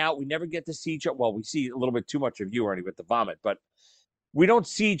hang out. We never get to see each other. Well, we see a little bit too much of you, Ernie, with the vomit, but we don't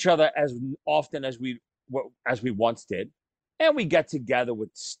see each other as often as we once did. And we get together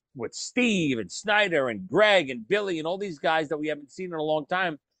with Steve and Snyder and Greg and Billy and all these guys that we haven't seen in a long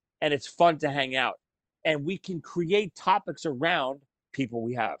time. And it's fun to hang out. And we can create topics around people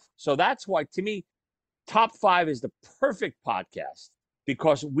we have. So that's why, to me, Top 5 is the perfect podcast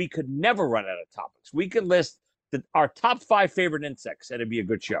because we could never run out of topics. We could list our top 5 favorite insects, and it'd be a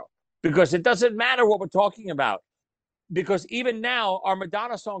good show because it doesn't matter what we're talking about. Because even now, our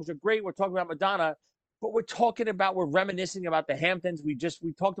Madonna songs are great. We're talking about Madonna, but we're reminiscing about the Hamptons. We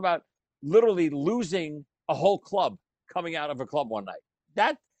talked about literally losing a whole club coming out of a club one night.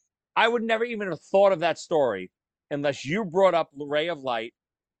 That I would never even have thought of that story unless you brought up Ray of Light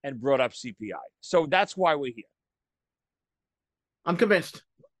and brought up CPI. So that's why we're here. I'm convinced.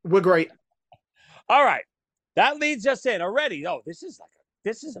 We're great. All right. That leads us in already. Oh, this is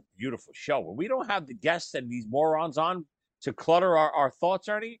a beautiful show. When we don't have the guests and these morons on to clutter our thoughts,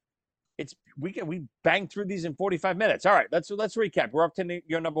 Ernie, we bang through these in 45 minutes. All right, let's recap. We're up to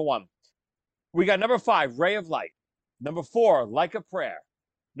your number 1. We got number 5, Ray of Light. Number 4, Like a Prayer.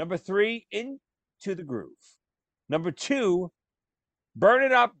 Number 3, Into the Groove. Number 2, Burn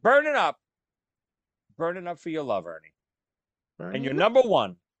It Up, Burn It Up. Burning Up for Your Love, Ernie. And your number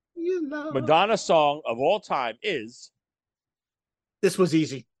 1 Madonna song of all time is? This was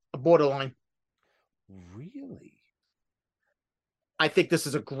easy. A Borderline. Really? I think this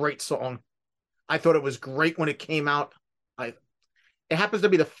is a great song. I thought it was great when it came out. It happens to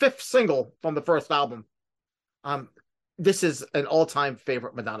be the 5th single from the first album. This is an all-time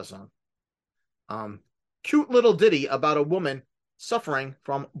favorite Madonna song. Cute little ditty about a woman suffering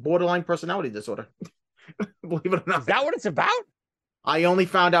from borderline personality disorder. Believe it or not. Is that what it's about? I only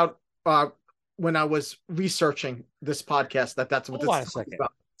found out when I was researching this podcast that's what Hold on a this is second.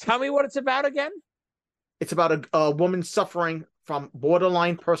 about. Tell me what it's about again. It's about a woman suffering from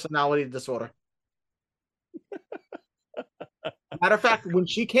borderline personality disorder. Matter of fact, when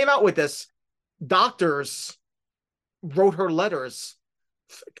she came out with this, doctors wrote her letters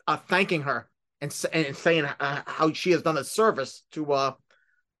thanking her and saying how she has done a service to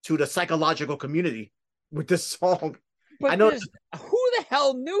the psychological community with this song. But I know who the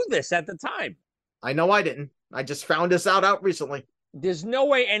hell knew this at the time? I know I didn't. I just found this out recently. There's no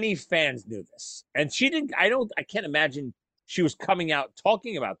way any fans knew this. And she didn't, I can't imagine she was coming out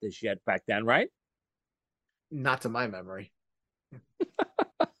talking about this yet back then, right? Not to my memory.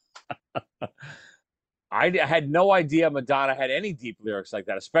 I had no idea Madonna had any deep lyrics like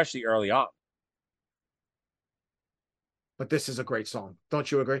that, especially early on. But this is a great song. Don't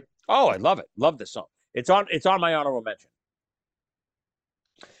you agree? Oh, I love it. Love this song. It's on my honorable mention.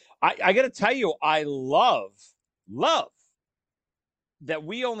 I got to tell you, I love that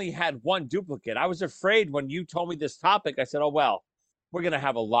we only had one duplicate. I was afraid when you told me this topic. I said, oh, well, we're going to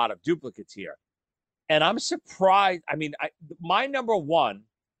have a lot of duplicates here. And I'm surprised. I mean, my number 1,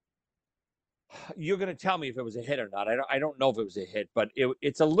 you're going to tell me if it was a hit or not. I don't know if it was a hit, but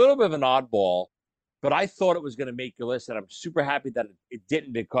it's a little bit of an oddball. But I thought it was going to make your list, and I'm super happy that it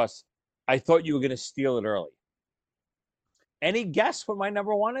didn't because I thought you were going to steal it early. Any guess what my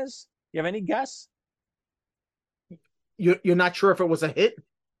number 1 is? You have any guess? You're not sure if it was a hit?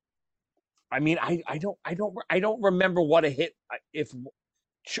 I mean, I don't remember what a hit.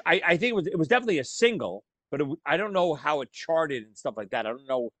 I think it was definitely a single, but I don't know how it charted and stuff like that. I don't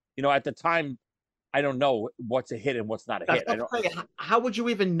know. At the time, I don't know what's a hit and what's not a hit. How would you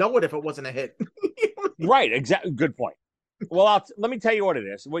even know it if it wasn't a hit? Right. Exactly. Good point. Well, let me tell you what it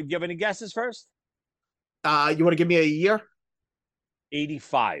is. Wait, you have any guesses first? You want to give me a year?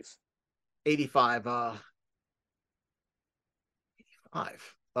 85. 85.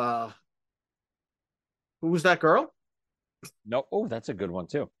 85. Who was that girl? No. Oh, that's a good one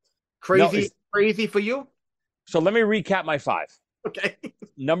too. Crazy for you? So let me recap my 5. Okay.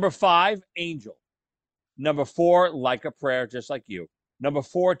 Number 5, Angel. Number 4, Like a Prayer, just like you. Number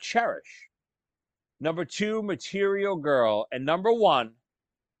 4, Cherish. Number 2, Material Girl. And number 1,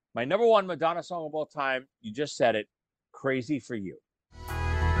 my number 1 Madonna song of all time, you just said it, Crazy for You.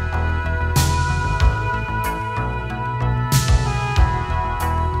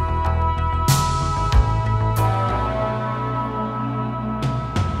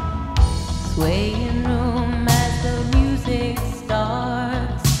 Swaying room as the music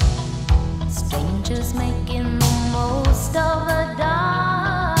starts. Strangers making the most of the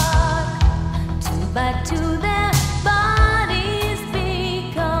dark. 2 by 2, their bodies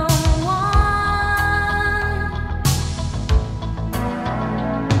become one.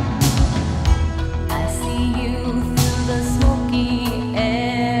 I see you through the smoky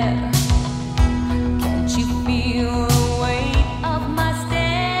air. Can't you feel the weight of my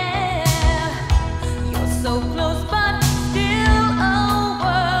stare? You're so close, but still a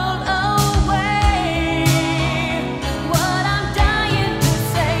world away. What I'm dying to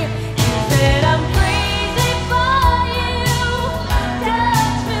say is that I'm crazy for you.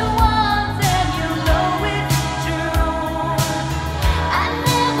 Touch me once and you know it's true. I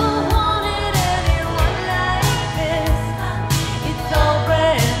never wanted anyone like this. It's all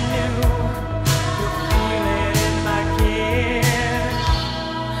brand new. You feel it in my kiss.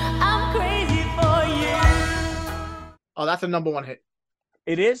 I'm crazy for you. Oh, that's a #1 hit.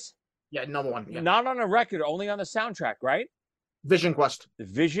 It is Yeah, #1. Yeah. not on a record, only on the soundtrack, right? Vision Quest. The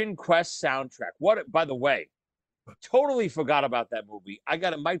Vision Quest soundtrack. By the way, totally forgot about that movie.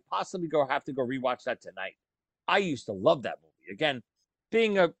 Might possibly have to go rewatch that tonight. I used to love that movie. Again,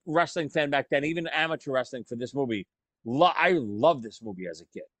 being a wrestling fan back then, even amateur wrestling for this movie, I loved this movie as a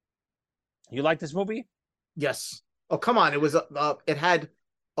kid. You like this movie? Yes. Oh, come on. It had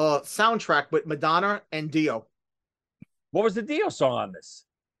a soundtrack with Madonna and Dio. What was the Dio song on this?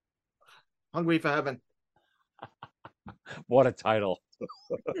 Hungry for Heaven. What a title.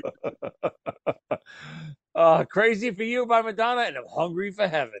 Crazy for You by Madonna and I'm Hungry for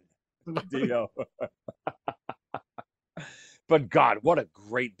Heaven. Dio. But God, what a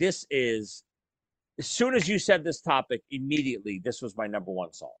great, this is, as soon as you said this topic, immediately, this was my number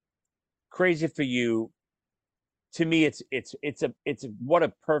 1 song. Crazy for You. To me, it's what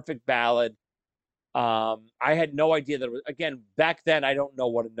a perfect ballad. I had no idea that it was, again, back then, I don't know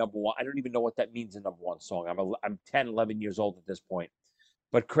what a number 1, I don't even know what that means, a number 1 song. I'm 10, 11 years old at this point.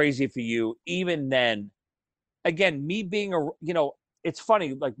 But Crazy for You, even then, again, me being it's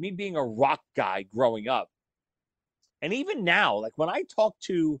funny, like me being a rock guy growing up. And even now, like when I talk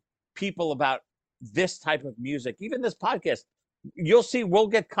to people about this type of music, even this podcast, you'll see we'll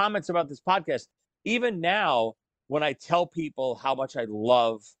get comments about this podcast. Even now, when I tell people how much I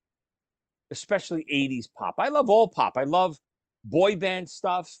love, especially 80s pop, I love all pop. I love boy band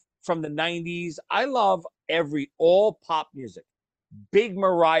stuff from the 90s. I love all pop music. Big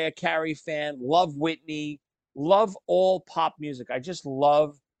Mariah Carey fan, love Whitney, love all pop music. I just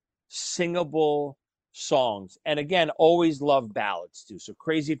love singable songs. And again, always love ballads too. So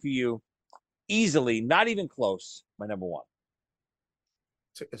Crazy for You, easily, not even close, my number 1.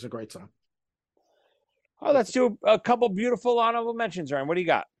 It's a great song. Oh, let's do a couple beautiful honorable mentions, Ryan. What do you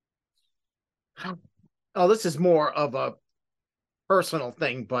got? Oh, this is more of a personal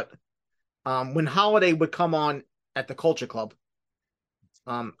thing, but when Holiday would come on at the Culture Club,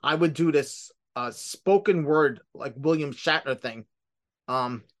 I would do this spoken word like William Shatner thing,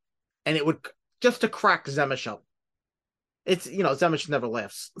 and it would just to crack Zemish up. It's Zemish never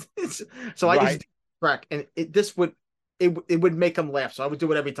laughs, so I just crack, and it would make him laugh. So I would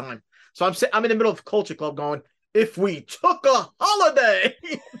do it every time. So I'm in the middle of Culture Club going, if we took a holiday,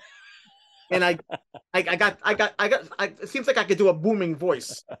 and I got it seems like I could do a booming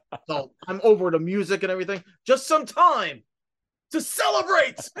voice. So I'm over the music and everything. Just some time to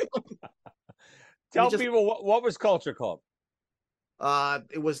celebrate. Tell people what was Culture Club.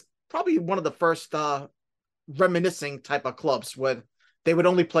 It was probably one of the first reminiscing type of clubs where they would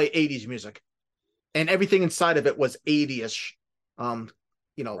only play 80s music, and everything inside of it was 80ish,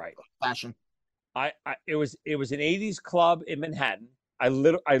 right, fashion. It was an 80s club in Manhattan. I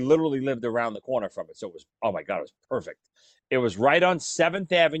literally lived around the corner from it, so it was, oh my God, it was perfect. It was right on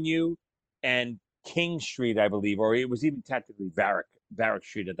 7th Avenue and King Street, I believe, or it was even technically Varick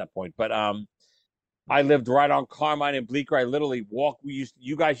Street at that point. But I lived right on Carmine and Bleecker. I literally walked.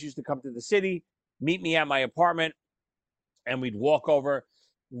 You guys used to come to the city, meet me at my apartment, and we'd walk over.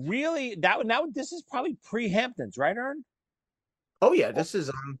 Really, this is probably pre-Hamptons, right, Ern? Oh yeah, this is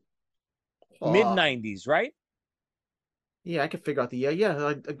mid 90s, right? Yeah, I can figure out the year.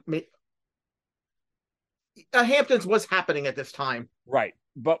 Yeah, Hamptons was happening at this time. Right.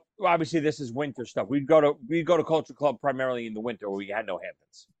 But obviously this is winter stuff. We'd go to Culture Club primarily in the winter where we had no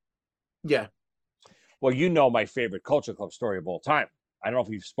Hamptons. Yeah. Well, you know my favorite Culture Club story of all time. I don't know if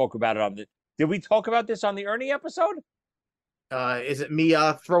we've spoke about it on the. Did we talk about this on the Ernie episode? Is it me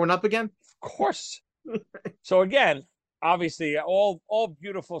throwing up again? Of course. So again, obviously, all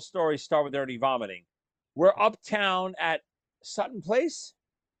beautiful stories start with Ernie vomiting. We're uptown at Sutton Place.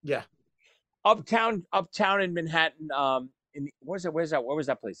 Yeah. Uptown in Manhattan. Where's that? Where was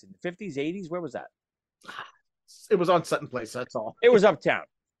that place? In the 50s, 80s? Where was that? It was on Sutton Place. That's all. It was uptown.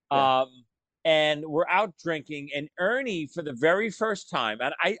 Yeah. And we're out drinking, and Ernie, for the very first time,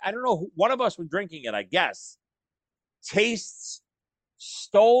 and I don't know, one of us was drinking it, I guess, tastes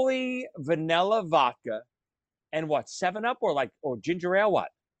Stoli vanilla vodka and what, 7-Up or ginger ale, what?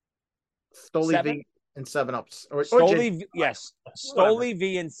 Stoli Seven? V and 7-Ups. Or Stoli, gin. yes, Whatever. Stoli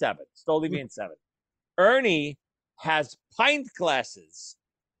V and 7. Stoli V and 7. Ernie has pint glasses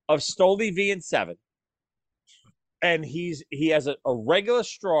of Stoli V and 7, and he has a regular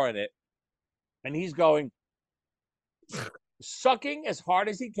straw in it, and he's going, sucking as hard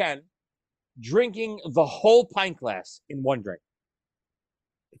as he can, drinking the whole pint glass in one drink.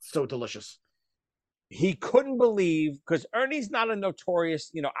 It's so delicious. He couldn't believe, because Ernie's not a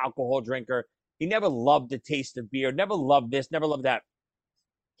notorious, alcohol drinker. He never loved the taste of beer, never loved this, never loved that.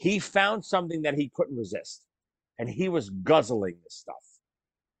 He found something that he couldn't resist, and he was guzzling this stuff.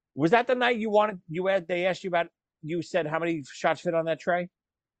 Was that the night they asked you about, you said how many shots fit on that tray?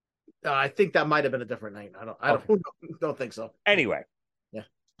 I think that might have been a different night. I don't think so. Anyway. Yeah.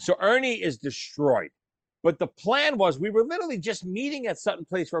 So Ernie is destroyed. But the plan was we were literally just meeting at Sutton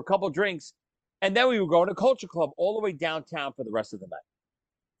Place for a couple drinks, and then we were going to Culture Club all the way downtown for the rest of the night.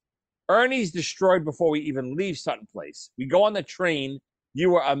 Ernie's destroyed before we even leave Sutton Place. We go on the train.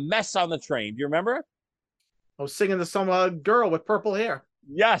 You were a mess on the train. Do you remember? I was singing to some girl with purple hair.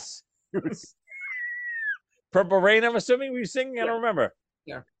 Yes. Purple Rain, I'm assuming. Were you singing? I don't remember.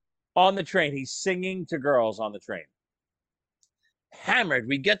 Yeah. On the train. He's singing to girls on the train. Hammered.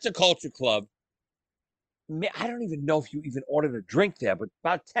 We get to Culture Club. I don't even know if you even ordered a drink there, but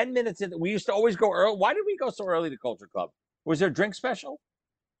about 10 minutes in, we used to always go early. Why did we go so early to Culture Club? Was there a drink special?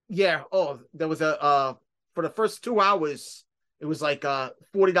 Yeah. Oh, there was for the first 2 hours, it was like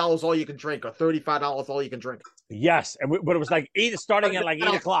 $40 all you can drink or $35 all you can drink. Yes, but it was like starting at like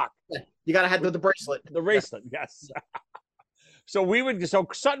 8 o'clock. You gotta have the bracelet. The bracelet, yes. So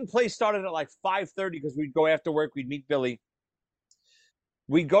Sutton Place started at like 5:30 because we'd go after work. We'd meet Billy.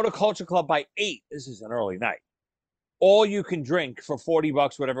 We'd go to Culture Club by 8. This is an early night. All you can drink for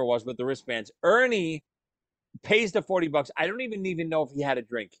 $40, whatever it was, with the wristbands. Ernie pays the $40. I don't even know if he had a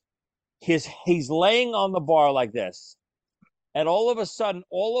drink. He's laying on the bar like this, and all of a sudden,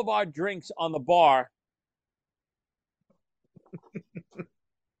 all of our drinks on the bar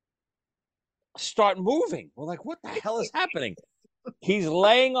start moving. We're like, what the hell is happening? He's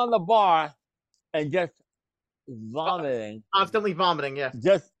laying on the bar and just vomiting. Constantly vomiting, yeah.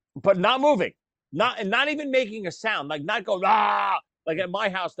 But not moving. Not even making a sound. Like not going, ah, like at my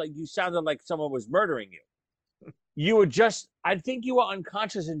house, like you sounded like someone was murdering you. You were just, I think you were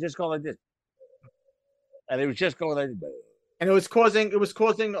unconscious and just going like this. And it was just going like this. And it was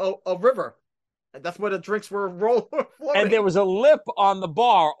causing a river. And that's where the drinks were rolling. And there was a lip on the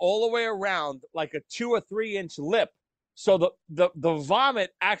bar all the way around, like a 2 or 3 inch lip. So the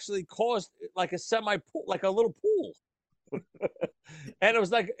vomit actually caused like a semi-pool, like a little pool. And it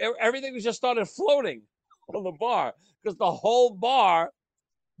was like everything just started floating on the bar because the whole bar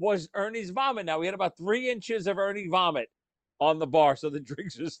was Ernie's vomit. Now we had about 3 inches of Ernie vomit on the bar, so the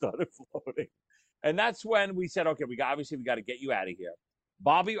drinks just started floating. And that's when we said, okay, we got to get you out of here.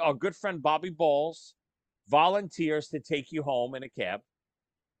 Bobby, our good friend Bobby Balls, volunteers to take you home in a cab.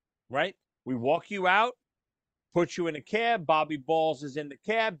 Right? We walk you out, put you in a cab. Bobby Balls is in the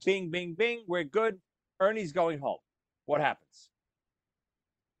cab. Bing, bing, bing. We're good. Ernie's going home. What happens?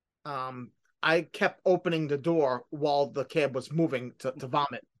 I kept opening the door while the cab was moving to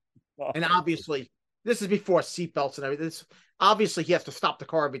vomit. And obviously, this is before seatbelts and everything. Obviously, he has to stop the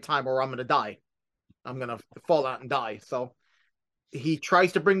car every time or I'm going to die. I'm going to fall out and die. So he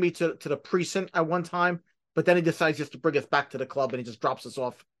tries to bring me to the precinct at one time, but then he decides just to bring us back to the club and he just drops us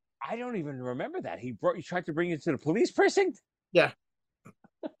off. I don't even remember that. He tried to bring you to the police precinct? Yeah.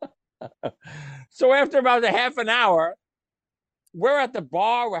 So after about a half an hour, we're at the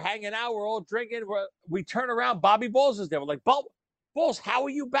bar, we're hanging out, we're all drinking. We turn around, Bobby Balls is there. We're like, Balls, how are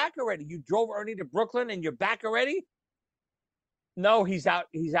you back already? You drove Ernie to Brooklyn and you're back already? No, he's out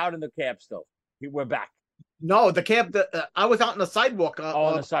in the cab still. We're back. No, the cab. I was out on the sidewalk.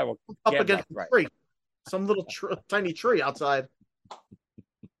 On the sidewalk. Up against the tree. some little tiny tree outside,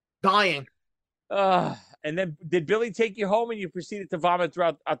 dying. And then did Billy take you home and you proceeded to vomit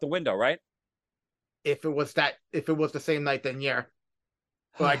out the window, right? If it was the same night, then yeah.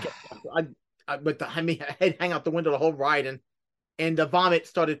 But I with the head hang out the window the whole ride, and the vomit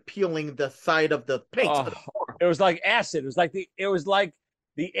started peeling the side of the paint. Oh, it was like acid. It was like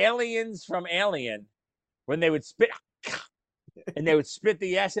the aliens from Alien when they would spit and they would spit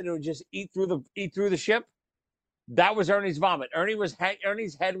the acid and it would just eat through the ship. That was Ernie's vomit. Ernie's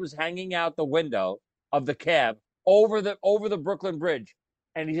head was hanging out the window of the cab over the Brooklyn Bridge,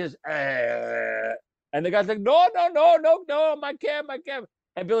 and he just and the guy's like, no, my cab.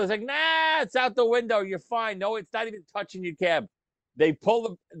 And Billy's like, nah, it's out the window. You're fine. No, it's not even touching your cab. They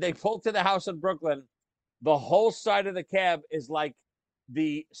pull to the house in Brooklyn. The whole side of the cab is like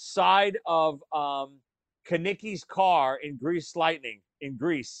the side of Kanicki's car in Grease Lightning in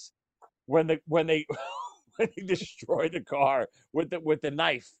Greece when they when they destroy the car with the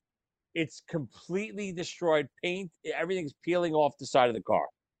knife. It's completely destroyed. Paint, everything's peeling off the side of the car.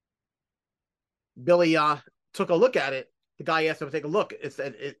 Billy took a look at it. The guy asked him to take a look. Is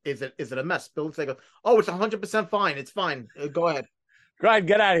it a mess? Billy's like, oh, it's 100% fine. It's fine. Go ahead. Go ahead,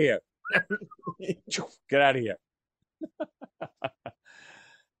 get out of here. Get out of here.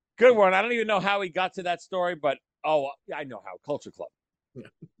 Good one. I don't even know how he got to that story, but I know how. Culture Club. Yeah.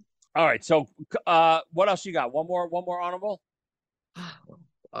 All right. So, what else you got? One more honorable.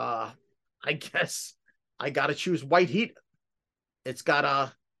 I guess I gotta choose White Heat. It's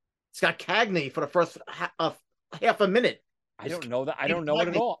got Cagney for the first half a minute. I don't know that. I don't know it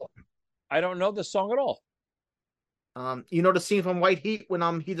at all. I don't know the song at all. You know the scene from White Heat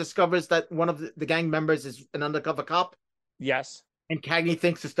when he discovers that one of the gang members is an undercover cop? Yes. And Cagney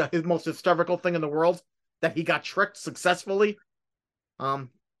thinks it's his most hysterical thing in the world that he got tricked successfully.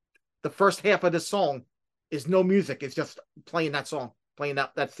 The first half of this song is no music. It's just playing that song, playing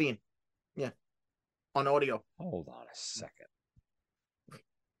that scene. Yeah. On audio. Hold on a second.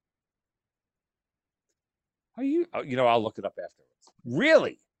 Are you? I'll look it up afterwards.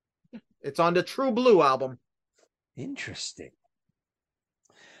 Really? It's on the True Blue album. Interesting.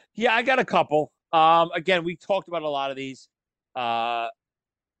 Yeah, I got a couple. Again, we talked about a lot of these. One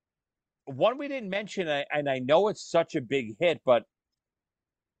we didn't mention, and I know it's such a big hit, but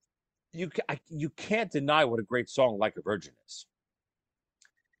you can't deny what a great song "Like a Virgin" is.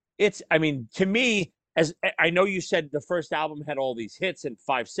 To me, as I know you said, the first album had all these hits and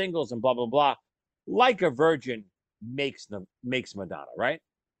 5 singles and blah blah blah. "Like a Virgin" makes Madonna, right?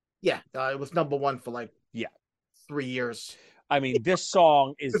 Yeah, it was number one for 3 years. This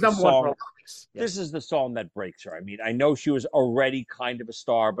song is the song. Yeah. This is the song that breaks her. I know she was already kind of a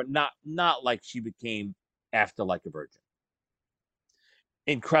star, but not like she became after "Like a Virgin."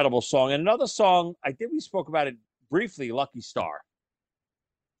 Incredible song. And another song, I think we spoke about it briefly, "Lucky Star."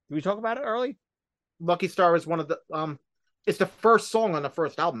 Did we talk about it early? Lucky Star is one of the it's the first song on the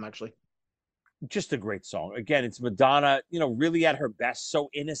first album, actually. Just a great song. Again, it's Madonna, really at her best, so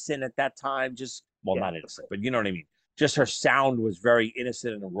innocent at that time. Not innocent, but you know what I mean. Just her sound was very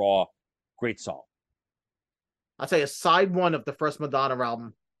innocent and raw. Great song. I'll tell you, side one of the first Madonna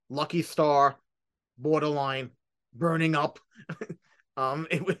album, Lucky Star, Borderline, Burning Up.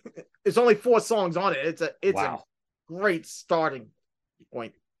 It's only 4 songs on it. It's a great starting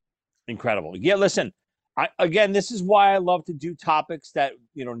point. Incredible. Yeah, listen. Again, this is why I love to do topics that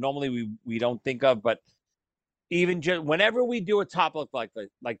normally we don't think of, but even just whenever we do a topic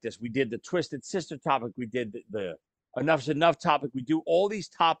like this, we did the Twisted Sister topic, we did the Enough's Enough topic, we do all these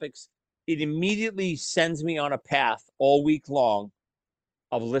topics. It immediately sends me on a path all week long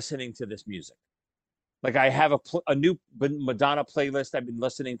of listening to this music. Like I have a new Madonna playlist I've been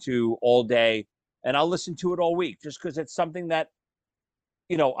listening to all day, and I'll listen to it all week just because it's something that,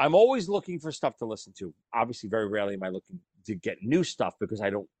 I'm always looking for stuff to listen to. Obviously, very rarely am I looking to get new stuff because I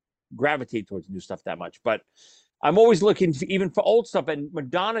don't gravitate towards new stuff that much. But I'm always looking even for old stuff, and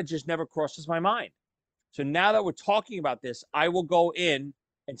Madonna just never crosses my mind. So now that we're talking about this, I will go in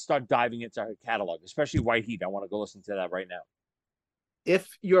and start diving into her catalog, especially White Heat. I want to go listen to that right now. If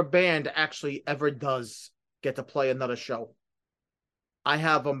your band actually ever does get to play another show, I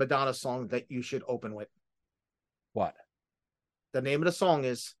have a Madonna song that you should open with. What? The name of the song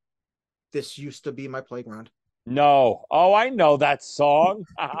is "This Used to Be My Playground." No. Oh, I know that song.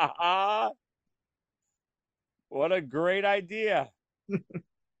 What a great idea.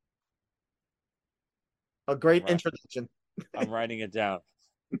 A great introduction. I'm writing it down.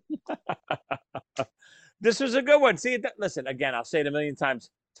 This was a good one. See, listen, again, I'll say it a million times.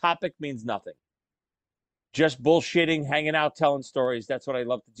 Topic means nothing. Just bullshitting, hanging out, telling stories. That's what I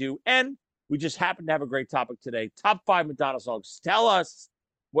love to do. And We just happen to have a great topic today. Top 5 Madonna songs. Tell us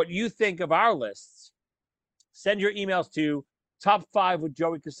what you think of our lists. Send your emails to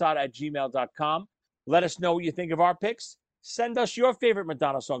top5withjoeycassata@gmail.com. Let us know what you think of our picks. Send us your favorite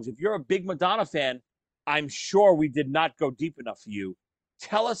Madonna songs. If you're a big Madonna fan, I'm sure we did not go deep enough for you.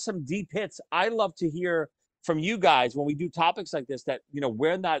 Tell us some deep hits. I love to hear from you guys when we do topics like this that,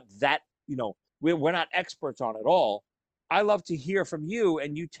 we're not that, we're not experts on at all. I love to hear from you,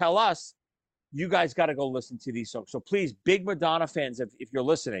 and you tell us, you guys got to go listen to these songs. So please, big Madonna fans, if you're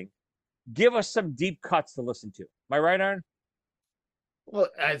listening, give us some deep cuts to listen to. Am I right, Aaron? Well,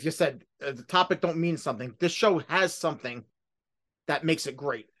 as you said, the topic don't mean something. This show has something that makes it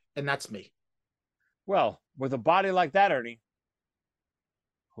great, and that's me. Well, with a body like that, Ernie,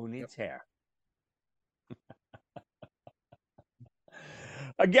 who needs hair?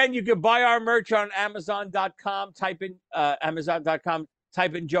 Again, you can buy our merch on Amazon.com. Type in Amazon.com.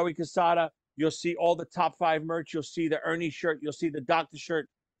 Type in Joey Cassata. You'll see all the top 5 merch. You'll see the Ernie shirt. You'll see the Doctor shirt.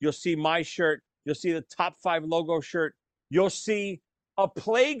 You'll see my shirt. You'll see the top 5 logo shirt. You'll see a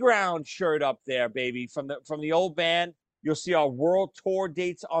playground shirt up there, baby, from the old band. You'll see our world tour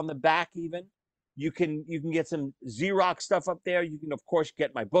dates on the back. Even you can get some Xerox stuff up there. You can, of course,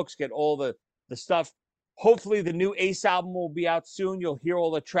 get my books, get all the stuff. Hopefully, the new Ace album will be out soon. You'll hear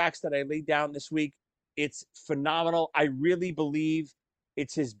all the tracks that I laid down this week. It's phenomenal. I really believe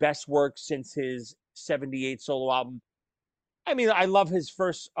it's his best work since his 78 solo album. I mean, I love his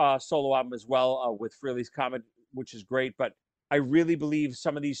first solo album as well with Freely's Comet, which is great. But I really believe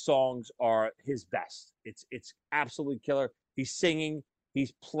some of these songs are his best. It's absolutely killer. He's singing.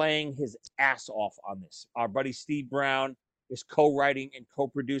 He's playing his ass off on this. Our buddy Steve Brown is co-writing and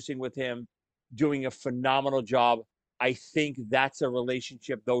co-producing with him, doing a phenomenal job. I think that's a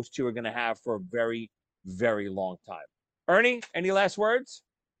relationship those two are going to have for a very, very long time. Ernie, any last words?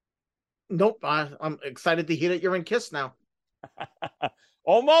 Nope. I'm excited to hear that you're in Kiss now.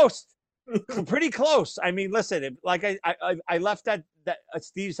 Almost. Pretty close. I mean, listen, like I left that at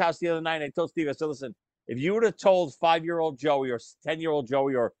Steve's house the other night, and I told Steve, I said, listen, if you would have told 5-year-old Joey or 10-year-old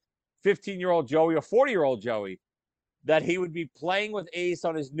Joey or 15-year-old Joey or 40-year-old Joey that he would be playing with Ace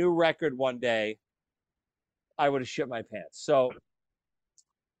on his new record one day, I would have shit my pants. So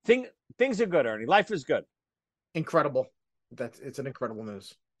things are good, Ernie. Life is good. Incredible. It's an incredible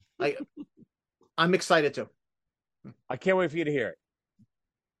news. I'm excited too. I can't wait for you to hear it.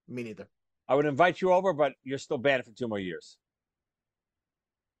 Me neither. I would invite you over, but you're still banned for 2 more years.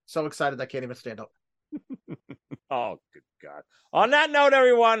 So excited I can't even stand up. Oh, good God. On that note,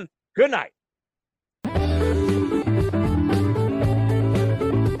 everyone, good night.